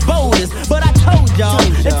 heavy as boulders. But I told y'all,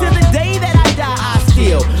 until the day that I die, I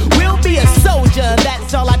still will be a soldier.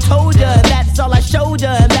 That's all I told ya, that's all I showed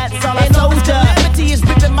ya, that's all I told ya. Calamity is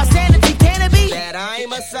ripping my sanity, can it be? That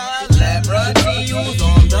I'm a celebrity who's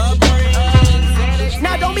on the brain.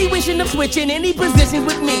 Now don't be wishing of switching any positions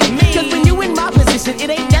with me. Cause when you in my position, it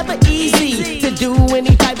ain't never easy to do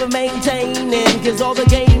any type of maintaining. Cause all the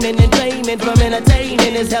gaming and training from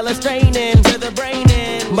entertaining is hella straining to the brain.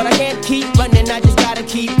 But I can't keep running, I just gotta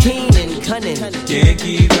keep keen and cunning. Can't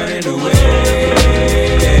keep running away.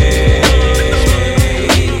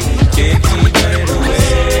 Can't keep running away.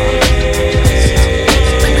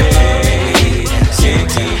 Can't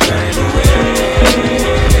keep running away.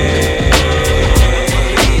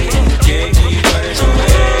 Can't keep running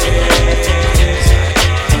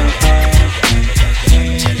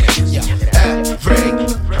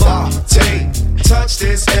Everybody, touch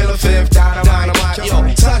this elephant dynamite.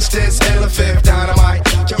 Yo, touch this elephant dynamite.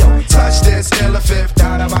 Yo, touch this elephant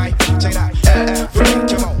dynamite. Check it out.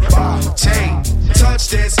 Everybody, touch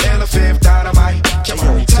this elephant dynamite. Come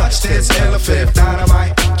on, touch this elephant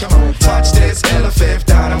dynamite. Come on, touch this elephant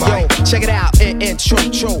dynamite. Yo, check it out. Intro,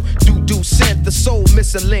 do synth, the soul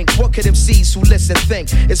missing link. What could MCs who listen think?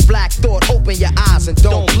 It's black thought. Open your eyes and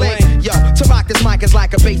don't blink. Yo, to rock this mic is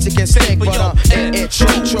like a basic instinct. But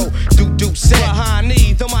intro, do synth. Behind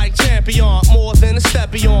me, the mic champion, more than a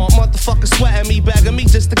step beyond. Motherfucker sweating me, begging me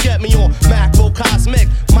just to get me on. Macro cosmic,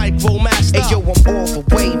 micro master. Hey yo, I'm all the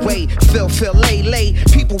way, feel, lay.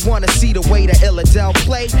 People wanna see the way the Illadel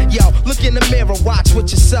play. Yo, look in the mirror, watch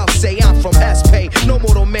what yourself say. I'm from S-Pay, no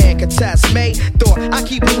mortal man can test me. Thought I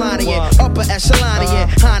keep a line in, upper echelon in.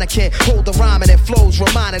 Heineken, hold the rhyming and flows,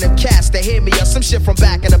 reminding them cats to hear me or some shit from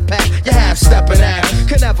back in the pack. You half stepping out,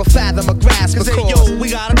 could never fathom a grasp. Cause hey, yo, we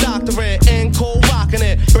got a doctorate in cold rocking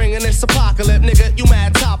it, bringing this apocalypse, nigga. You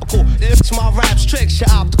mad topical? If my rap's tricks, you're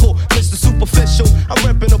optical, Mr. Superficial. I'm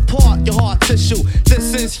ripping apart your heart tissue.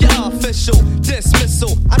 This is your official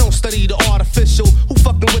dismissal. I don't study the artificial. Who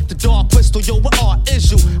fucking with the dark crystal? Yo, what art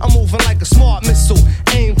is you? I'm moving like a smart missile,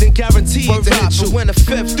 aimed and guaranteed to hit you. When the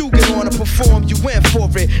fifth do get on to perform, you win for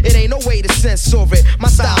it. It ain't no way to censor it. My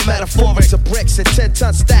style metaphoric to bricks and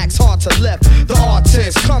 10-ton stacks, hard to lift. The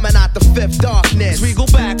artist coming out the fifth darkness. We go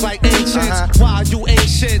back like ancients, while you ain't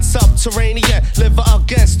shit. Subterranean, liver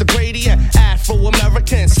against the gradient.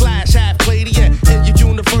 Afro-American / half Palladian. In your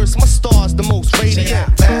universe, my star's the most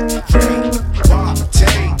radiant.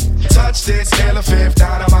 Touch this elephant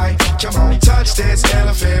dynamite. Come on, touch this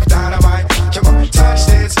elephant dynamite. Come on, touch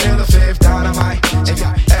this elephant dynamite.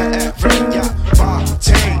 Everybody,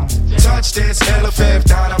 touch this elephant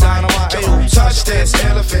dynamite. Come on, touch this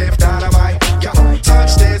elephant dynamite. Come on,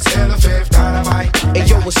 touch this elephant dynamite. Hey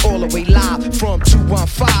yo, it's all the way live from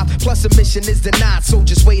 215. Plus admission is denied, so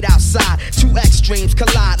just wait outside. Two extremes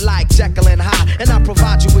collide like Jekyll and Hyde, and I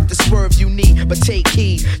provide you with the swerve you need. But take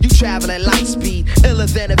heed, you travel at light speed, iller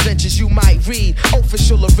than adventures you might read.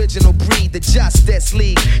 Official original breed, the Justice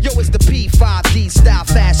League. Yo, it's the P5D style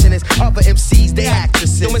fashionist. Other MCs, they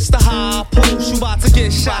actresses. Yo, Mr. High Post, you about to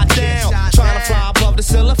get shot down. Trying to fly above the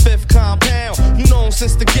Silla Fifth compound. You know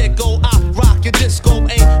since the get-go, I rock your disco.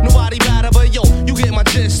 Ain't nobody better but yo, you get my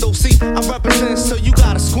gist. So see, I represent, so you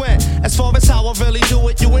gotta squint. As far as how I really do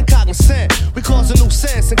it, you ain't cognizant. We cause a new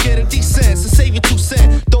sense and getting decent. So save your 2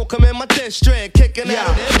 cents. Don't come in my district, kicking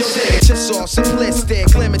out. Yo, just all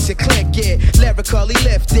simplistic, limited click it. Lyrically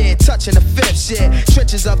lifted, touching the fifth shit.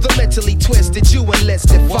 Trenches of the mentally twisted, you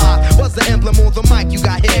enlisted. 5 was the emblem on the mic you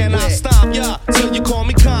got hit and with. I stop ya, till you call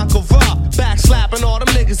me conqueror. Back slapping all them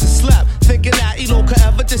niggas that slept, thinking that Elo could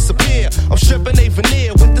ever disappear. I'm stripping a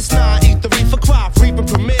veneer with this 9E3 for crop reaping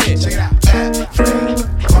premiere. Check it out. Everybody,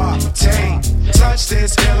 touch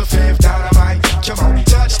this elephant dynamite. Come on,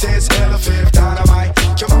 touch this elephant dynamite.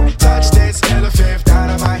 Come on, touch this elephant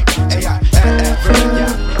dynamite. Hey,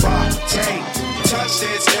 everybody,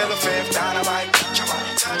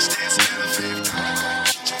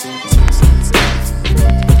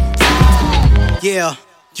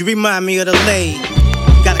 You remind me of the lady.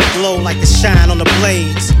 Got a glow like the shine on the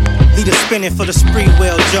blades. Leader spinning for the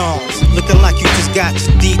Spreewell Jones. Looking like you just got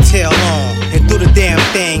your detail on. And do the damn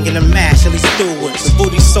thing in the Ashley Stewards. The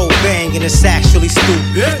booty so banging, it's actually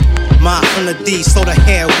stupid. Ma from the D, so the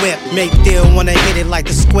hair whip. Make deal wanna hit it like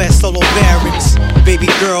the square solo barracks. Baby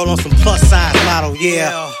girl on some plus size model,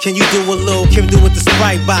 yeah. Can you do a little Kim do with the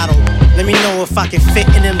Sprite bottle? Let me know if I can fit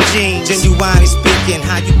in them jeans. Genuinely speaking,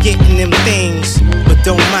 how you getting them things? But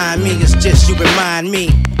don't mind me, it's just you remind me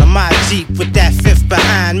of my Jeep with that fifth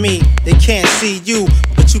behind me. They can't see you,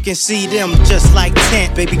 but you can see them just like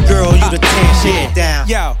tent. Baby girl, you the tent, shake it down.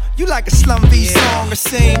 Yo, you like a Slum V song to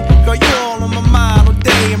sing. Girl, you all on my mind all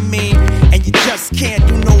day, I mean. And you just can't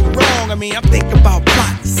do no wrong, I mean. I'm thinking about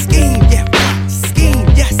plot, scheme, yeah, plot, scheme,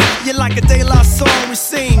 yes. You're like a De La song we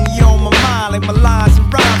sing. You're on my mind, like my lines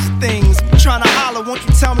and rhymes and things. Trying to holler, won't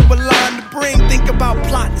you tell me what line to bring? Think about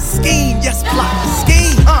plot, scheme, yes, plot, scheme.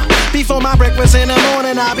 Before my breakfast in the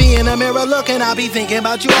morning, I'll be in the mirror looking, I'll be thinking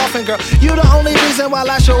about you often, girl. You the only reason why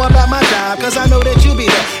I show up at my job, cause I know that you be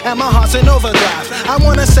there, and my heart's in overdrive. I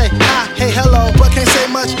wanna say hi, hey, hello, but can't say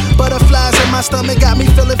much. Butterflies in my stomach got me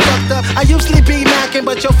feeling fucked up. I usually be macking,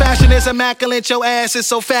 but your fashion is immaculate. Your ass is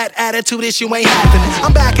so fat, attitude issue ain't happening.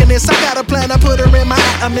 I'm backing this, I got a plan to put her in my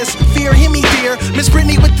atmosphere. Hear me, dear, Miss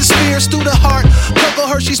Britney with the spears through the heart. Coco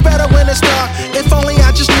Hershey's better when it's dark. If only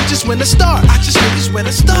I just knew just when to start. I just knew just when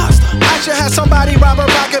to start. I should have somebody rob a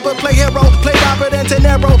rocket, but play hero. Play Robert and De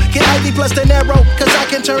Niro. Get ID plus De Niro, cause I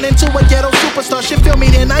can turn into a ghetto superstar. Shit, feel me,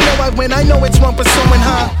 then I know I win. I know it's one pursuing,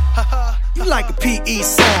 huh? You like a PE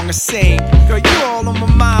song to sing. Girl, you all on my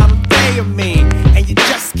mind all day, I mean. And you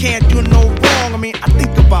just can't do no wrong, I mean. I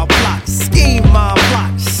think about plot, scheme, my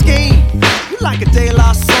plot, scheme. You like a De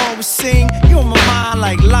La song we sing. You on my mind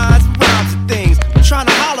like lines and rhymes and things. I'm trying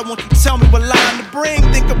to holler, won't you tell me what line to bring?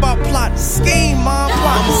 Think about plot, scheme, my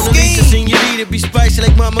plot, scheme. Señorita, be spicy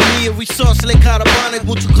like Mamma Mia. We saucy like Carabana.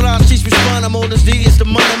 Mucho gracias, respond. I'm on this D, it's the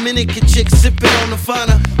Dominican chick sipping on the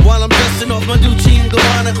Fana. While I'm dusting off my Gucci and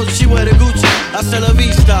Gabbana, cause she wear the Gucci. Hasta la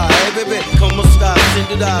vista, hey baby, como está? Sin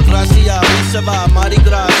duda, gracias, Lisa va, Mardi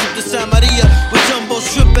Gras, ship to San Maria with jumbo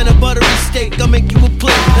shrimp and a buttery steak. I'll make you a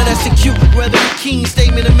plate, now that's a cute, rather a keen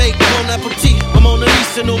statement to make. Bon appetit, I'm Mona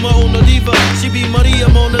Lisa, no my own diva. She be Maria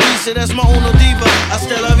Mona Lisa, that's my own diva.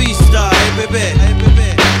 Hasta la vista, hey baby, hey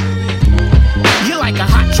baby. You're like a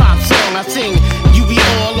hot trap song I sing. You be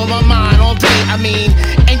all on my mind all day, I mean.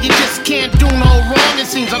 And you just can't do no wrong, it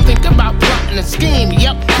seems. I'm thinking about plotting a scheme,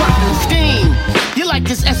 yep, plotting a scheme. You're like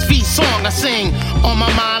this SV song I sing. On my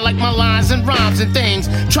mind like my lines and rhymes and things.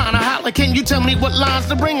 Trying to holler, can you tell me what lines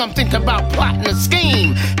to bring? I'm thinking about plotting a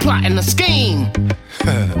scheme, plotting a scheme.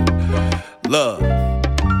 Love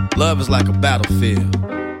is like a battlefield.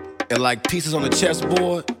 And like pieces on a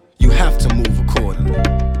chessboard, you have to move accordingly.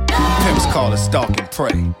 Pimps call it stalk and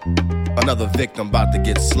prey. Another victim about to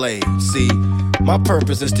get slayed. See, my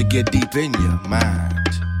purpose is to get deep in your mind,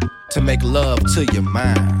 to make love to your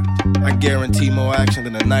mind. I guarantee more action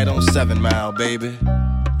than a night on 7 Mile, baby.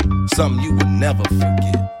 Something you would never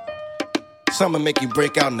forget. Something make you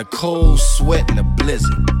break out in the cold sweat and the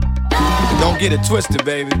blizzard. But don't get it twisted,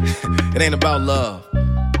 baby. It ain't about love.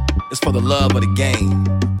 It's for the love of the game.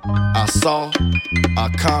 I saw, I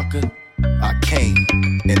conquered, I came,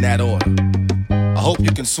 in that order. I hope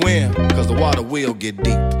you can swim, cause the water will get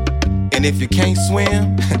deep. And if you can't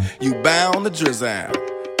swim, you bound to drizzle.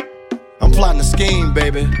 I'm plotting a scheme,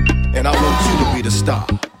 baby, and I want you to be the star.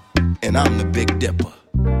 And I'm the Big Dipper.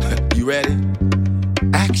 You ready?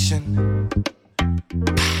 Action.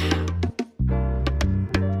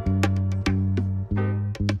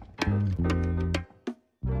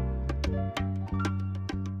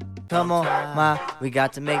 Come on, ma, we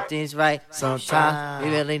got to make things right. Sometimes we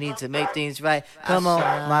really need to make things right. Come on,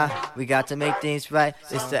 ma, we got to make things right.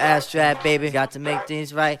 It's the abstract, baby, got to make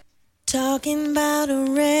things right. Talking about a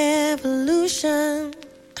revolution,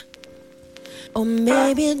 or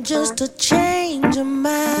maybe just a change of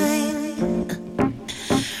mind.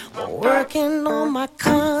 Working on my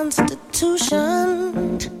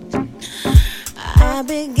constitution, I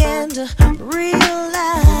began to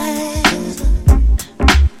realize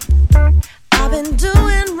I've been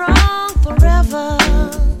doing wrong forever.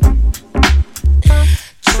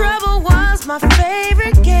 Trouble was my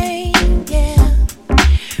favorite game, yeah.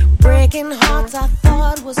 Breaking hearts I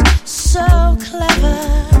thought was so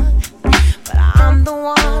clever, but I'm the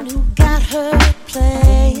one who got her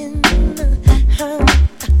playing.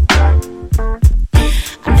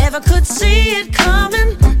 I never could see it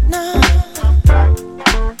coming, no.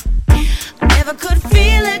 I never could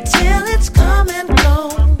feel it till it's come and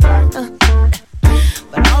gone.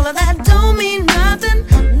 But all of that don't mean nothing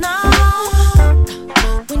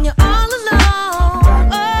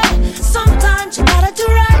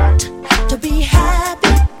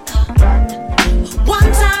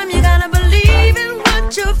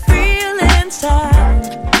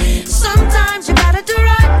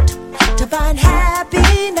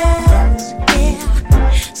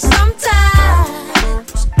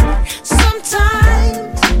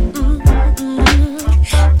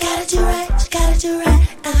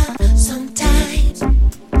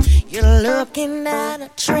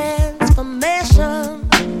transformation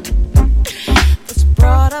that's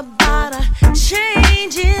brought about a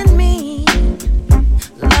change in me.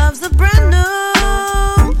 Love's a brand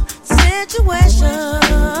new situation.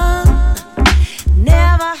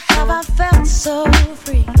 Never have I felt so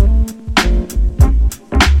free.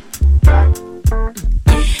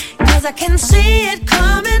 'Cause I can see it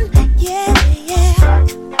coming, yeah, yeah.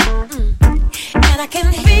 And I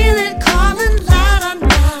can feel it calling louder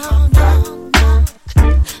now, now, now.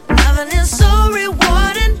 Loving is so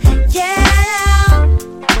rewarding, yeah.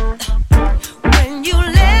 When you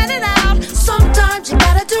let it out, sometimes you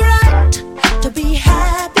gotta do right to be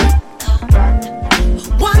happy.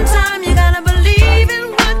 One time you gotta believe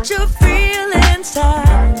in what you feel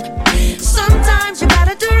inside. Sometimes you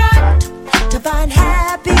gotta do right to find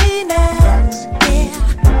happiness, yeah.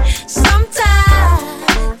 Sometimes,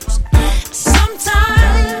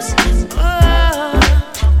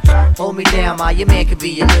 hold me down, ma, your man could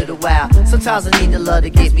be a little wild. Sometimes I need the love to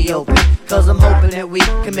get me open, 'cause I'm hoping that we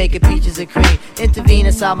can make it peaches and cream. Intervene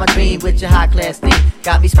inside my dream with your high class thing.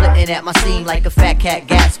 Got me splitting at my seam like a fat cat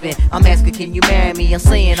gasping. I'm asking, can you marry me? I'm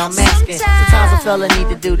saying I'm asking. Sometimes a fella need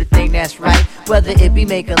to do the thing that's right, whether it be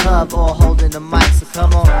making love or holding the mic. So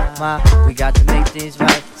come on, ma, we got to make things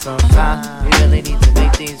right. Sometimes we really need to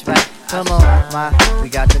make things right. Come on, ma, we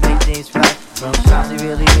got to make things right. Sometimes we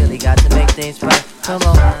really, really got to make things right. Come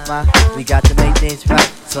on, ma, we got to make things right.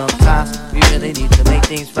 Sometimes we really need to make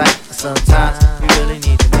things right. Sometimes we really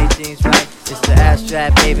need to make things right. It's the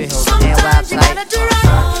abstract, baby, hold the damn vibe tight.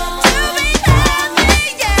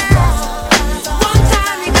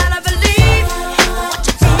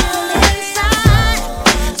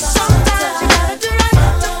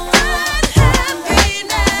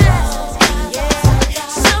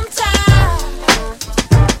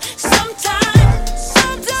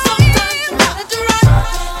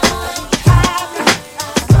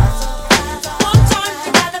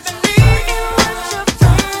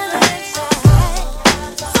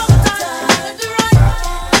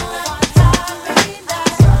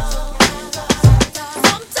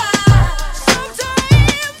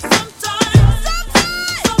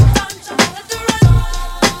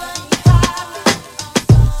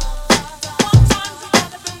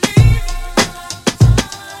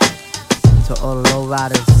 All the low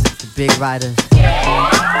riders, the big riders.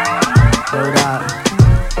 Hold up.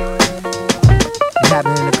 What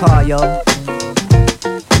happened in the car, yo?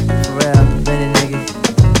 For real, been a nigga.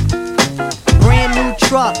 Brand new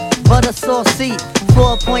truck, butter sauce seat.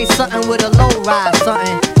 4 point something with a low ride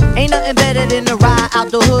something. Ain't nothing better than to ride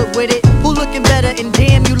out the hood with it. Who looking better and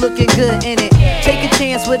damn you looking good in it. Take a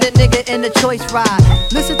chance with a nigga in the choice ride.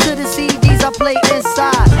 Listen to the CDs I play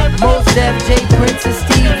inside. Mos Def, J Prince and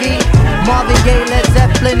Stevie, Marvin Gaye, Led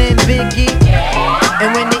Zeppelin and Biggie.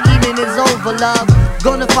 And when the evening is over, love,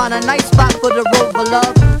 gonna find a nice spot for the rover,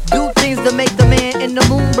 love. Do things to make the man in the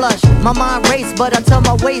moon blush. My mind race, but I tell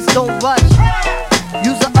my waist don't rush.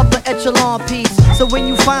 Use an upper echelon piece, so when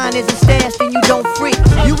you find it's a stash, then you don't freak.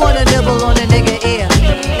 You wanna nibble on a nigga ear,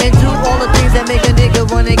 and do all the things that make a nigga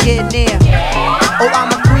wanna get near. Oh, I'm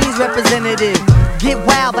a Queens representative. Get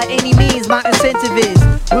wild by any means, my incentive is.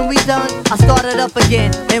 When we done, I start it up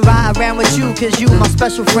again and ride around with you, 'cause you my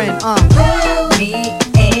special friend. Me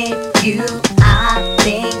and you, I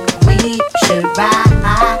think we should ride.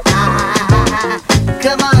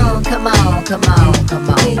 Come on, come on, come on, come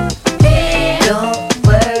on. Don't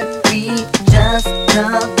worry, just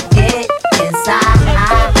come get inside.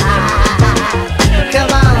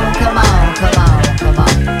 Come on, come on, come on, come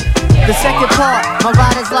on. The second part, my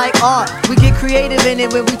rider's like art. We get creative in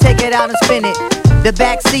it when we take it out and spin it. The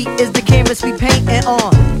back seat is the canvas we painting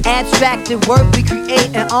on. Abstracted work we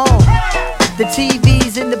creating on. The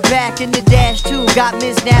TV's in the back and the dash too. Got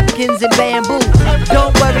Miss Napkins and bamboo.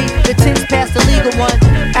 Don't worry, the tin's past the legal one.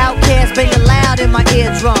 Outcast banging loud in my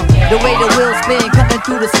eardrum. The way the wheels spin, cutting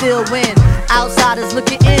through the still wind. Outsiders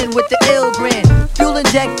looking in with the ill grin. Fuel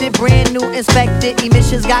injected, brand new inspected.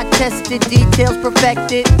 Emissions got tested, details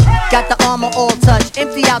perfected. Got the armor all touched,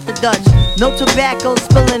 empty out the Dutch. No tobacco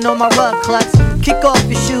spilling on my rug clutch. Kick off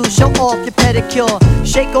your shoes, show off your pedicure.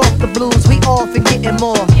 Shake off the blues, we off and getting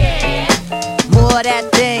more. More of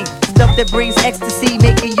that thing, stuff that brings ecstasy,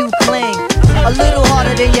 making you cling. A little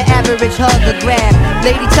harder than your average hug or grab.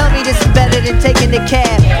 Lady, tell me this is better than taking the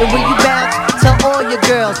cab. And when you bounce, tell all your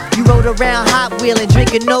girls you rode around Hot Wheeling,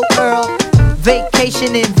 drinking no Earl.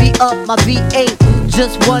 Vacation and V-up my V8.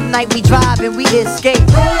 Just one night we drive and we escape.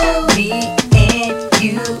 Me and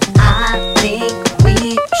you, I think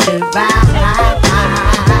we should ride.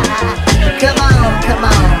 Come on, come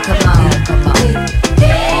on, come on, come on.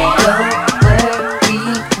 Don't worry,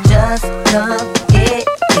 just come get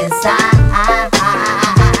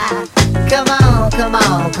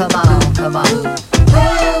come on, come on.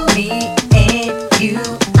 Me and you,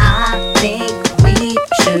 I think we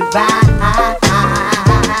should ride.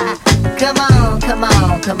 Come on, come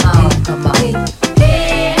on, come on, come on.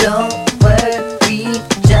 Don't worry,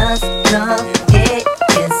 just come get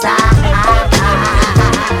inside.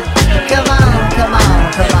 Come on, come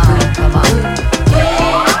on, come on, come on.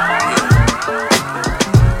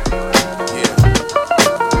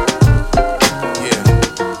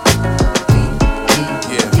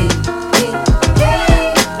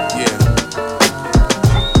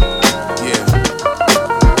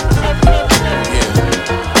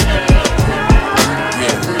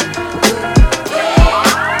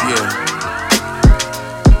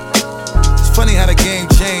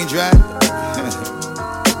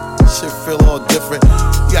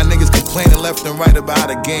 Left and right about how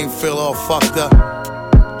the game feel all fucked up.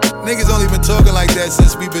 Niggas only been talking like that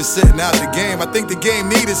since we been sitting out the game. I think the game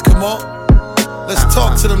need us, come on. Let's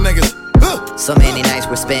talk to them niggas. So many nights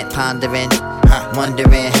were spent pondering,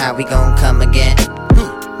 wondering how we gon' come again.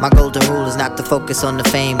 My golden rule is not to focus on the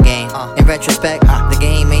fame game. In retrospect, the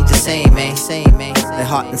game ain't the same, man. Their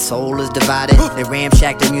heart and soul is divided. They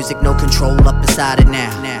ramshack the music, no control up inside it now.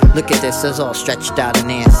 Look at this, it's all stretched out and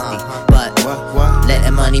nasty. But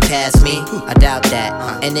letting money pass me, I doubt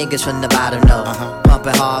that. And niggas from the bottom know.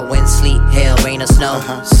 Pumping hard, wind, sleet, hail, rain or snow.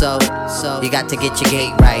 So you got to get your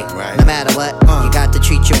gate right. No matter what, you got to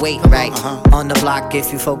treat your weight right. On the block,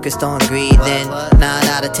 if you focused on greed, then 9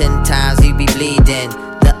 out of 10 times you be bleeding.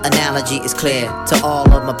 The analogy is clear to all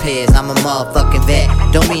of my peers. I'm a motherfucking vet.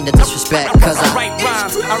 Don't mean to disrespect, cause I write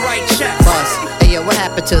rhymes, I write checks. Boss, hey yo, what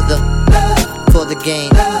happened to the for the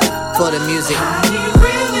game, for the music?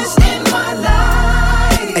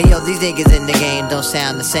 Hey yo, these niggas in the game don't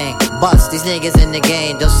sound the same. Bust, these niggas in the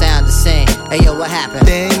game don't sound the same. Hey yo, what happened?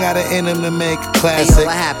 They ain't got an in them to make a classic. Hey yo,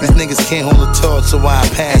 what happened? These niggas can't hold a torch, so I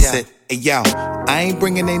pass it. Hey yo, I ain't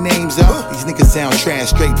bringing their names up. These niggas sound trash,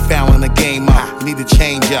 straight fouling the game up. You need to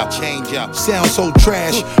change up. Sound so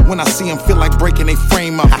trash when I see them feel like breaking their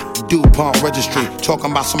frame up. DuPont registry,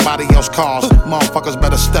 talking about somebody else's cars. Motherfuckers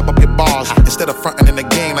better step up your bars instead of fronting in the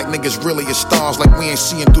game like niggas really are stars. Like we ain't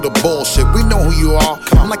seeing through the bullshit. We know who you are.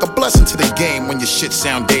 I'm like a blessing to the game when your shit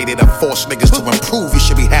sound dated. I force niggas to improve. You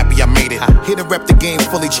should be happy I made it. Here to rep the game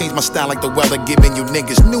fully, change my style like the weather, giving you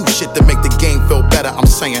niggas new shit to make the game feel better. I'm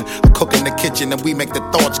saying I cook in the kitchen and we make the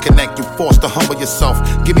thoughts connect. You forced to humble yourself.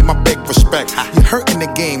 Give me my big respect. You're hurting the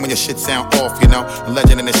game when your shit sound off, you know. A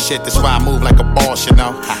legend in this shit, that's why I move like a boss, you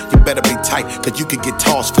know. You better be tight, cause you could get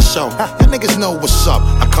tossed for sure. Y'all niggas know what's up.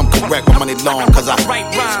 I come correct with money long, cause I write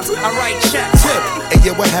rhymes, I write checks. Hey,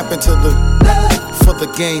 yeah, what happened to the for the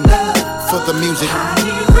game, for the music?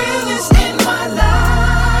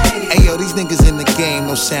 Hey yo, these niggas in the game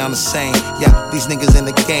don't sound the same. Yeah, these niggas in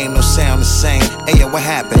the game don't sound the same. Hey yo, what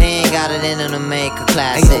happened? They ain't got it in them to make a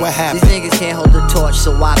classic. Hey yo, what happened? These niggas can't hold the torch,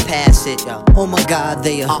 so I pass it. Oh my God,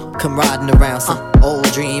 they come riding around some old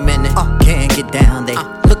dream and they can't get down. They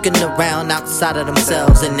looking around outside of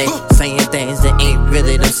themselves and they saying things that ain't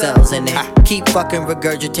really themselves. And they keep fucking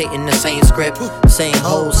regurgitating the same script. Same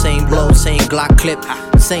hole, same blow, same Glock clip,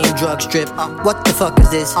 same drug strip. What the fuck is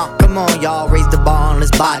this? Come on, y'all, raise the bar on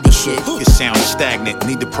this body shit. You sound stagnant,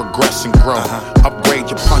 need to progress and grow. Upgrade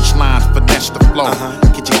your punchlines, finesse the flow.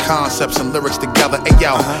 Get your concepts and lyrics together. Hey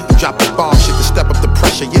yo, drop the bomb shit to step up the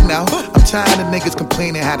pressure, you know. I'm tired of niggas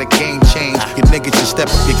complaining how the game changed. You niggas should step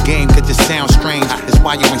up your game cause it sounds strange. That's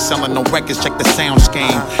why you ain't selling no records, check the sound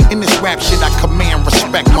scheme. In this rap shit I command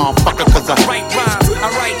respect, motherfucker, cause I write rhymes, I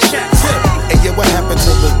write checks. Hey yeah, what happened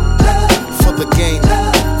to the for the game,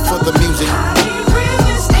 for the music?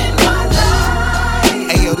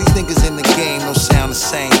 Hey yo, these niggas in the game don't sound the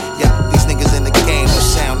same. Yeah, these niggas in the game don't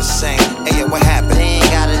sound the same. Hey yo, what happened? They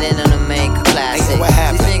ain't got it in them to make a classic. Hey yo, what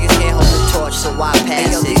happened? These niggas can't hold the torch, so I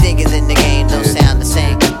pass it. These niggas in the game don't sound the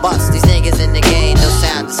same. Bust, these niggas in the game don't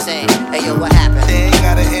sound the same. Hey yo, what happened? They ain't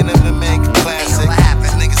got it in them to make a classic. Hey yo, what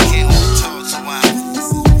happened? These niggas can't hold the torch, so I.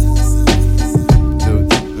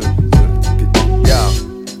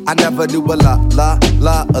 I never knew a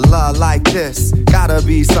la like this. Gotta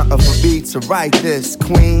be something for me to write this.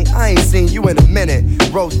 Queen, I ain't seen you in a minute.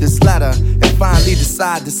 Wrote this letter and finally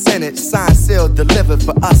decided to send it. Signed, sealed, delivered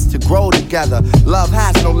for us to grow together. Love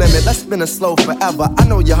has no limit, let's spin it slow forever. I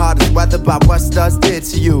know your heart is weathered by what Studs did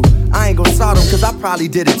to you. I ain't gon' salt them cause I probably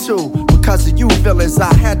did it too. Because of you feelings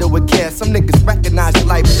I handle with care. Some niggas recognize your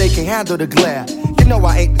life but they can handle the glare. You know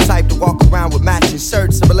I ain't the type to walk around with matching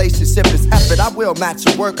shirts. A relationship is effort, I will match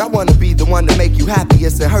your work. I wanna be the one to make you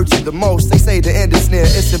happiest and hurt you the most. They say the end is near,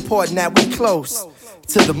 it's important that we close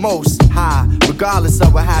to the most high. Regardless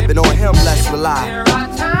of what happened on him, let's rely. There are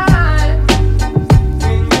times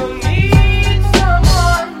when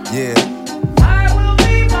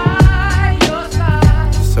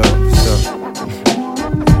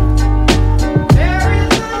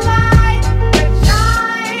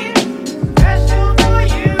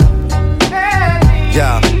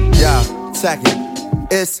Second.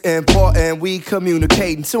 It's important we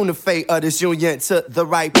communicate and tune the fate of this union to the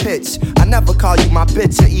right pitch. I never call you my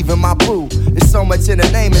bitch or even my boo. There's so much in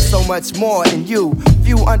the name and so much more in you.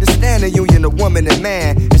 Few understand the union of woman and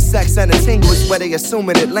man. And sex and a tingle is where they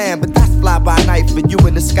assuming it land. But that's fly by night for you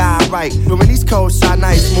in the sky, right? During these cold shy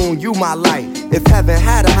nights, moon, you my light. If heaven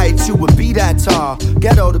had a height, you would be that tall.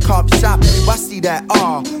 Ghetto, the coffee shop, you, I see that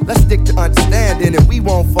all. Let's stick to understanding and we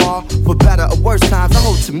won't fall. For better or worse times, I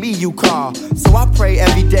hope to me you call. So I pray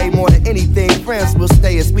every day more than anything, friends will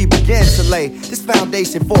stay as we begin to lay this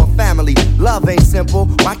foundation for a family. Love ain't simple,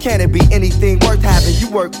 why can't it be anything worth having you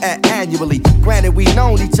work at annually? Granted, we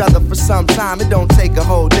known each other for some time, it don't take a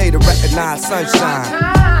whole day to recognize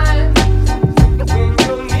sunshine.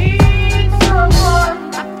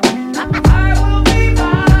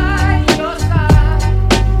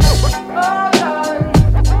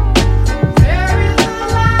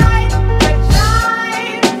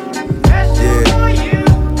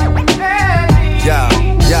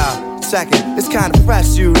 Second, it's kinda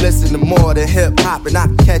fresh, you listen to more than hip-hop. And I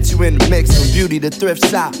can catch you in the mix from beauty to thrift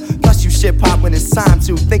shop. Plus you shit pop when it's time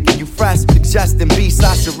to, thinking you fresh. Suggesting beats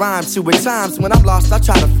I should rhyme to. At times when I'm lost, I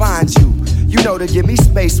try to find you. You know to give me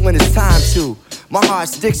space when it's time to. My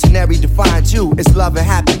heart's dictionary defines you, it's love and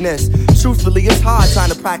happiness. Truthfully, it's hard trying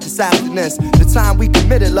to practice abstinence. The time we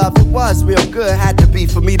committed love, it was real good. Had to be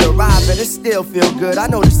for me to arrive, and it still feel good. I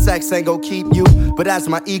know the sex ain't gon' keep you, but as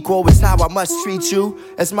my equal, it's how I must treat you.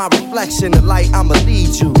 As my reflection, the light, I'ma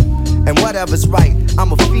lead you. And whatever's right,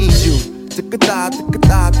 I'ma feed you.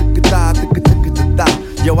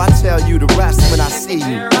 Yo, I tell you the rest when I see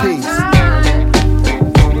you. Peace.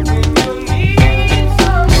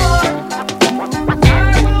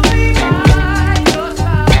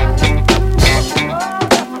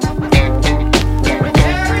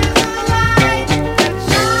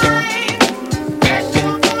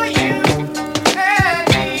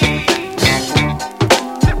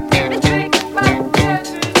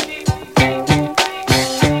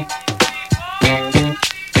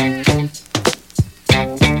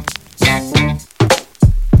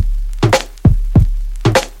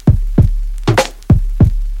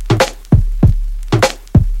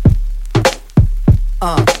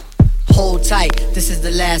 Hold tight, this is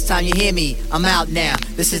the last time you hear me. I'm out now,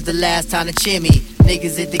 this is the last time to cheer me.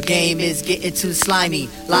 Niggas at the game is getting too slimy.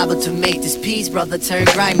 Liable to make this piece, brother, turn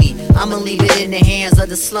grimy. I'ma leave it in the hands of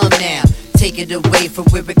the slum now. Take it away from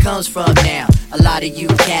where it comes from now. A lot of you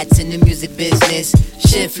cats in the music business,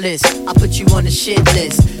 shiftless, I put you on the shit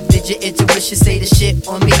list. Did your intuition say the shit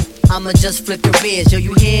on me? I'ma just flip careers, yo,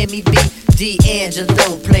 you hear me be?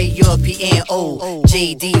 D'Angelo, play your piano.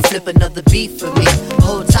 JD, flip another beat for me.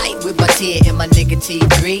 Hold tight with my tear and my nigga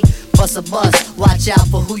T3. Bust a bust, watch out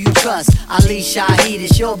for who you trust. Ali Shaheed,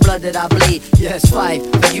 it's your blood that I bleed. Yes, fight,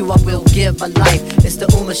 for you I will give my life. It's the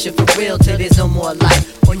Uma shit for real till there's no more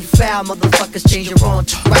life. When you foul, motherfuckers change your wrong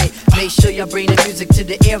to right. Make sure y'all bring the music to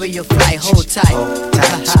the area flight. Hold tight. Hold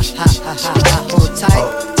tight. Hold tight. Hold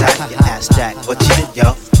tight. Your ass jack, what you do,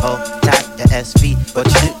 yo? Hold tight. Your SB, what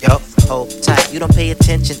you do, yo? Hold tight. You don't pay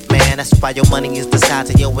attention, man. That's why your money is the size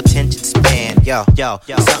of your attention span. Yo,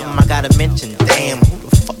 something I gotta mention. Damn, who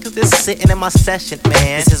the fuck is this sitting in my session,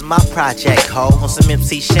 man? This is my project, ho, on some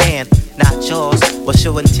MC Shan. Not yours. What's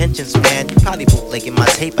your intentions, man? You probably bootlegging my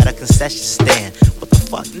tape at a concession stand. What the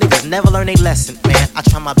fuck? Niggas never learn a lesson, man. I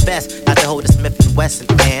try my best not to hold a Smith & Wesson,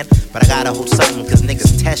 man. But I gotta hold something, cause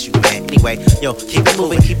niggas test you, man. Anyway, yo, keep it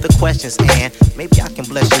moving, keep the questions, and maybe I can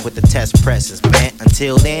bless you with the test presses, man.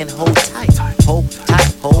 Until then, hold tight, hold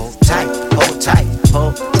tight, hold tight, hold tight,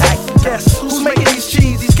 hold tight. Guess who's making these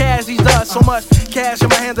cheese, these cash, these nuts? So much cash in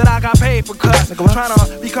my hand that I got paid for cuts. I'm trying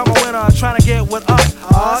to become a winner, trying to get with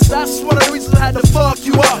us. That's one of the reasons I had to fuck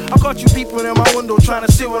you up. I caught you peeping in my window trying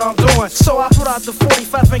to see what I'm doing. So I put out the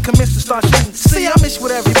 45 and commenced to start shooting. See, I miss you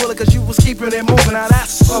with every bullet cause you was keeping it moving. Now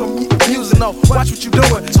that's some music, no, watch what you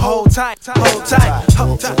doing. So hold tight, hold tight,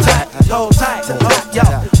 hold tight, hold tight, yo,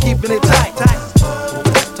 keeping it tight, tight.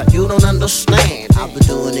 You don't understand, I've been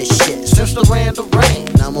doing this shit since the rain to rain.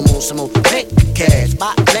 Now I'm on some more fake cash,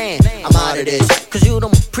 by land. I'm out of this, cause you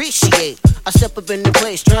don't appreciate. I step up in the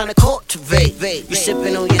place trying to cultivate. You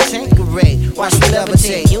sipping on your Tanqueray, watch me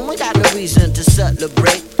levitate. You ain't got no reason to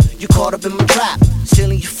celebrate. You caught up in my trap,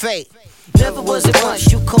 stealing your fate. Never was it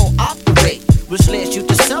once you cooperate. Which led you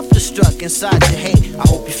to self-destruct inside your hate. I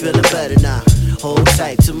hope you feeling better now. Hold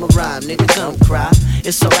tight to my rhyme, nigga, don't cry.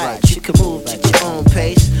 It's alright, you can move at your own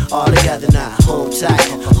pace. All together now, hold tight,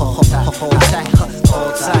 hold tight, hold tight,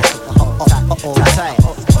 hold tight, hold tight, hold tight,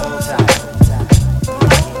 hold tight.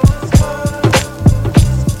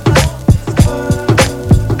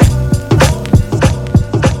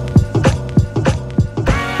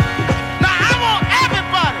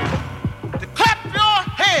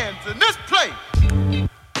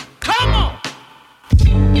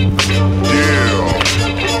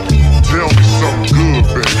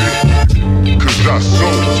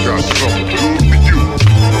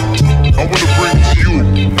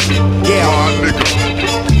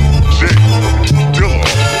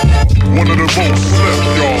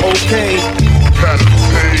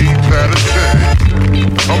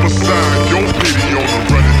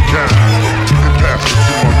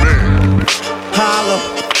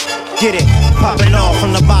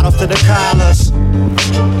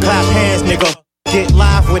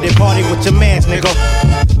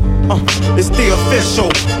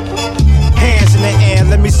 official. Hands in the air,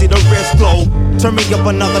 let me see the wrist glow. Turn me up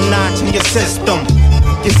another notch in your system.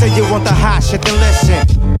 You say you want the hot shit, then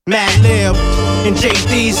listen. Mad Lib and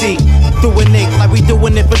JDZ doing it like we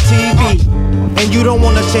doing it for TV. And you don't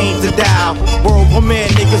wanna change the dial. World premiere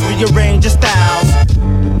niggas rearrange your styles.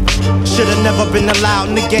 Should've never been allowed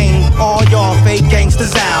in the game. All y'all fake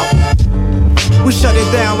gangsters out. We shut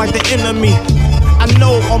it down like the enemy. I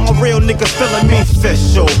know all my real niggas feeling me.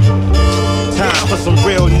 Official. Time for some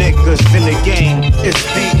real niggas in the game. It's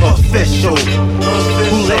the official.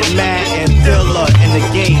 Who let Matt and Dilla in the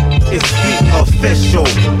gate? It's the official.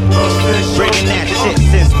 Bringing that shit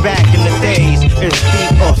since back in the days. It's the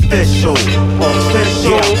official.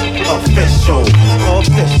 Official. Official.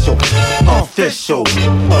 Official. Official.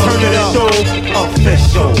 Turn it up.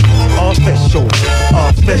 Official. Official.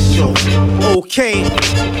 Official. Okay.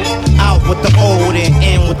 Out with the old and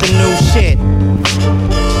in with the new shit.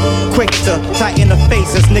 Quick to tighten the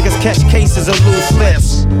faces, niggas catch cases of loose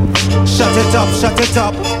lips. Shut it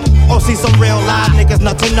up, or see some real live niggas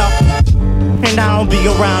nutting up. And I don't be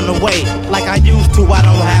around the way like I used to, I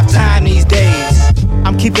don't have time these days.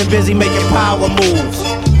 I'm keeping busy making power moves.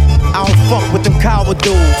 I don't fuck with them coward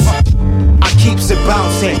dudes. I keeps it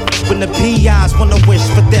bouncing. When the PIs wanna wish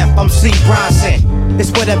for death, I'm C. Bronson.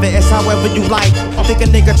 It's whatever, it's however you like. Think a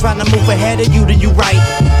nigga tryna move ahead of you, then you right.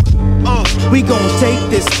 We gon' take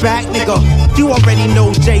this back, nigga. You already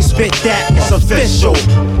know Jay spit that. It's official.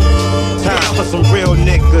 Time for some real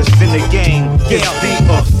niggas in the game. It's the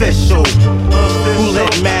official. Who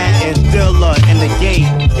let Matt and Dilla in the gate?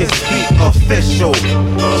 It's the official.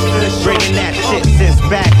 Bringing that shit since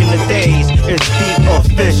back in the days. It's the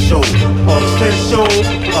official. Official.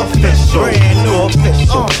 Official. Brand new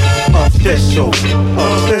official. Official.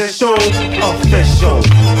 Official. Official.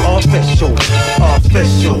 Official.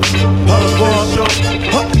 Official. Hut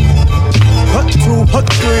one. Hut two. Hut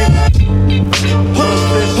three. Hut.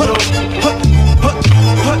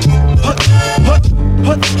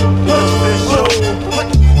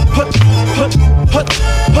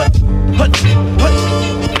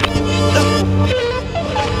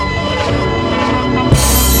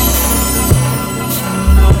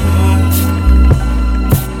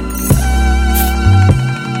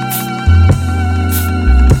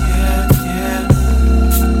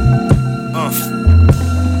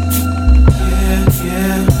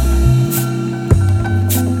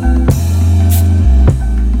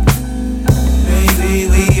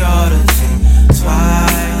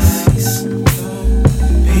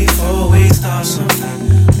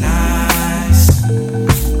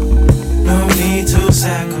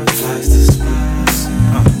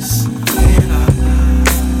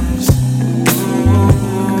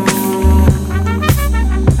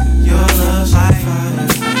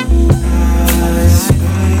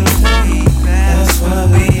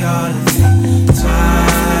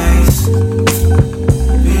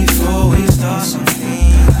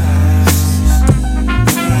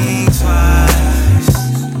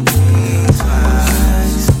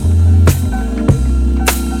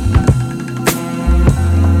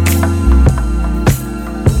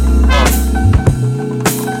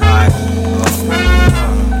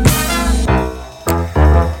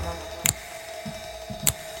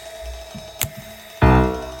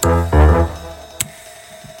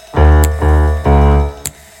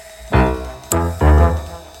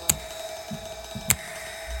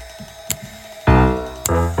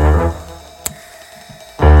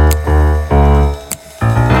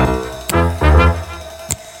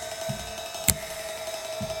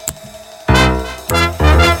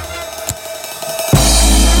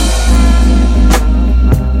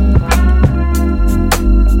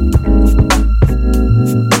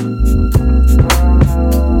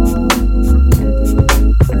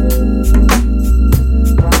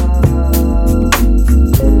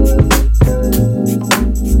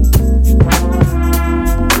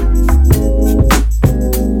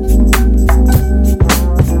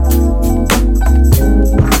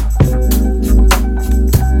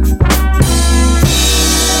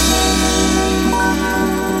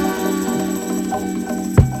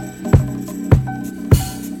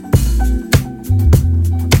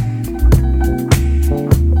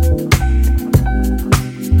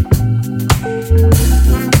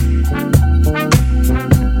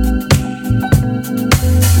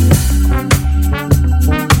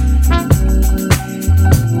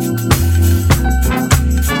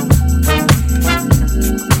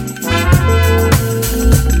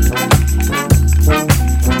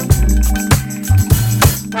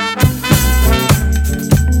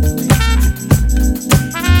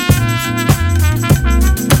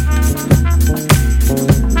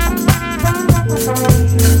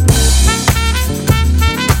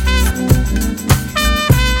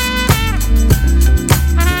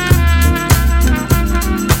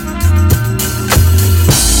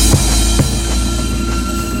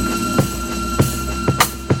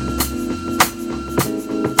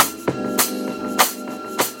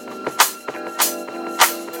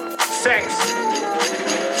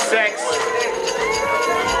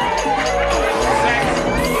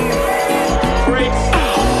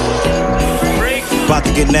 About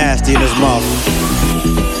to get nasty in this mouth.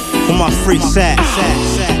 Where my freaks at?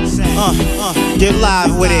 Get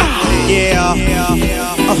live with it, yeah.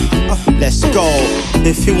 Let's go.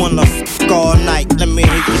 If you wanna f all night, let me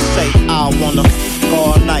hear you say, I wanna f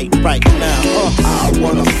all night right now. I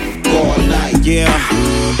wanna f all night, yeah.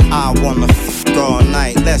 I wanna f all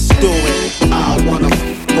night. Let's do it. I wanna f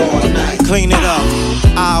all night. Clean it up.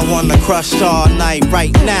 I wanna crush all night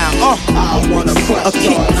right now. I wanna crush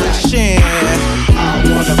keep all crushing. Night. I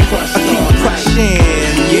wanna crush keep crushing,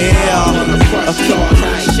 yeah. Keep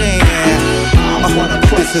crushing.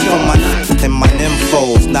 This is for my and my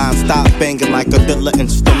nymphos, non-stop banging like a Dilla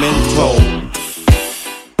instrumental.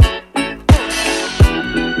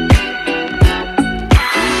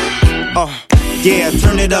 Yeah,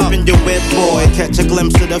 turn it up in your whip, boy. Catch a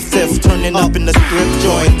glimpse of the fifth, turning up in the strip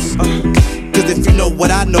joints. Cause if you know what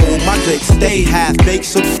I know, my dicks stay half-baked,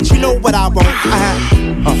 so you know what I want.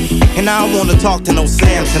 And I don't wanna talk to no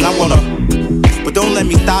Samson, I wanna. But don't let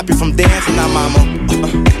me stop you from dancing now, mama.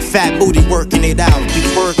 Fat booty working it out, you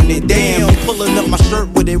working it, damn. Pulling up my shirt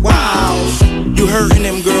with it, wow. You hurting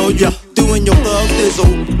them, girl, yeah. Doing your thug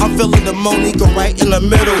dizzle. I'm feeling the money, go right in the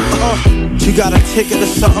middle. You got a ticket or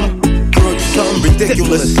something? Girl, you something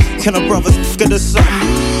ridiculous. Can a brother get us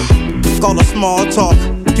something? Call a small talk.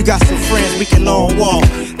 You got some friends, we can all walk.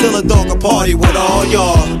 Till a dog a party with all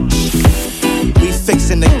y'all. We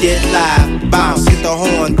fixin' to get live. Bounce, hit the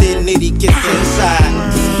horn, then Nitty gets inside.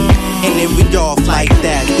 And then we off like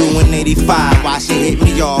that, doing 85. Why she hit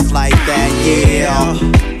me off like that, yeah.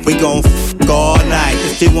 We gon' f*** all night.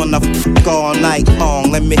 If you wanna f*** all night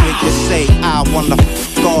long, let me hear you say, I wanna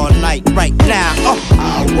f*** all night right now.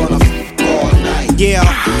 I wanna f*** all night. Yeah,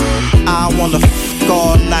 I wanna f***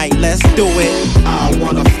 all night. Let's do it. I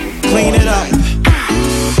wanna clean it up.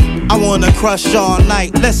 I wanna crush all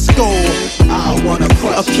night. Let's go. I wanna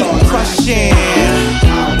crush keep all crushing. Night.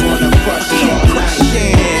 I wanna crush keep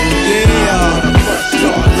crushing. Yeah,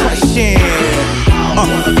 crushing.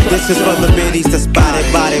 This is for the biddies to spot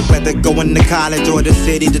it, whether going to college or the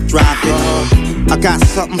city to drop it. I got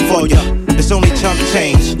something for ya. It's only chump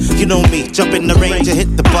change. You know me, jump in the range and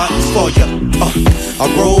hit the buttons for ya. I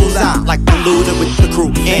roll out like the looter with the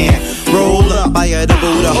crew and roll up by the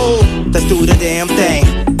Buddha. Let's do the damn thing.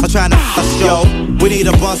 I'm trying to bust yo. We need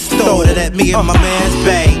a bus store to let me and my man's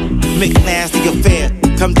bang. Make nasty affair.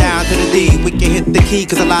 Come down to the D, we can hit the key,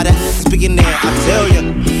 cause a lot of ass be in there, I tell ya.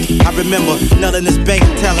 I remember nutting this bank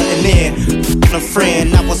teller and then a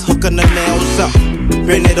friend, I was hooking the nails up.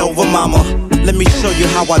 Bend it over, mama. Let me show you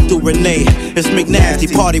how I do Renee. It's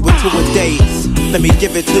McNasty, party with 2 a days. Let me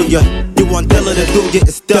give it to ya. You want Dilla to do ya,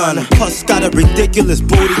 it's done. Plus got a ridiculous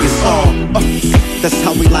booty, it's on. That's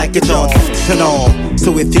how we like it, y'all, and all.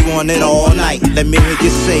 So if you want it all night, let me hear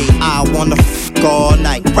you say, I wanna f*** all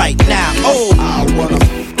night, right now. Oh, I wanna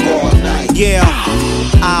f*** all night. Yeah,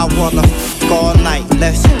 I wanna f*** all night.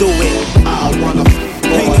 Let's do it. I wanna f***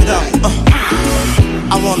 clean it up.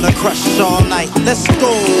 I wanna crush all night. Let's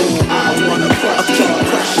go. I wanna crush keep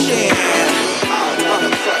crushing.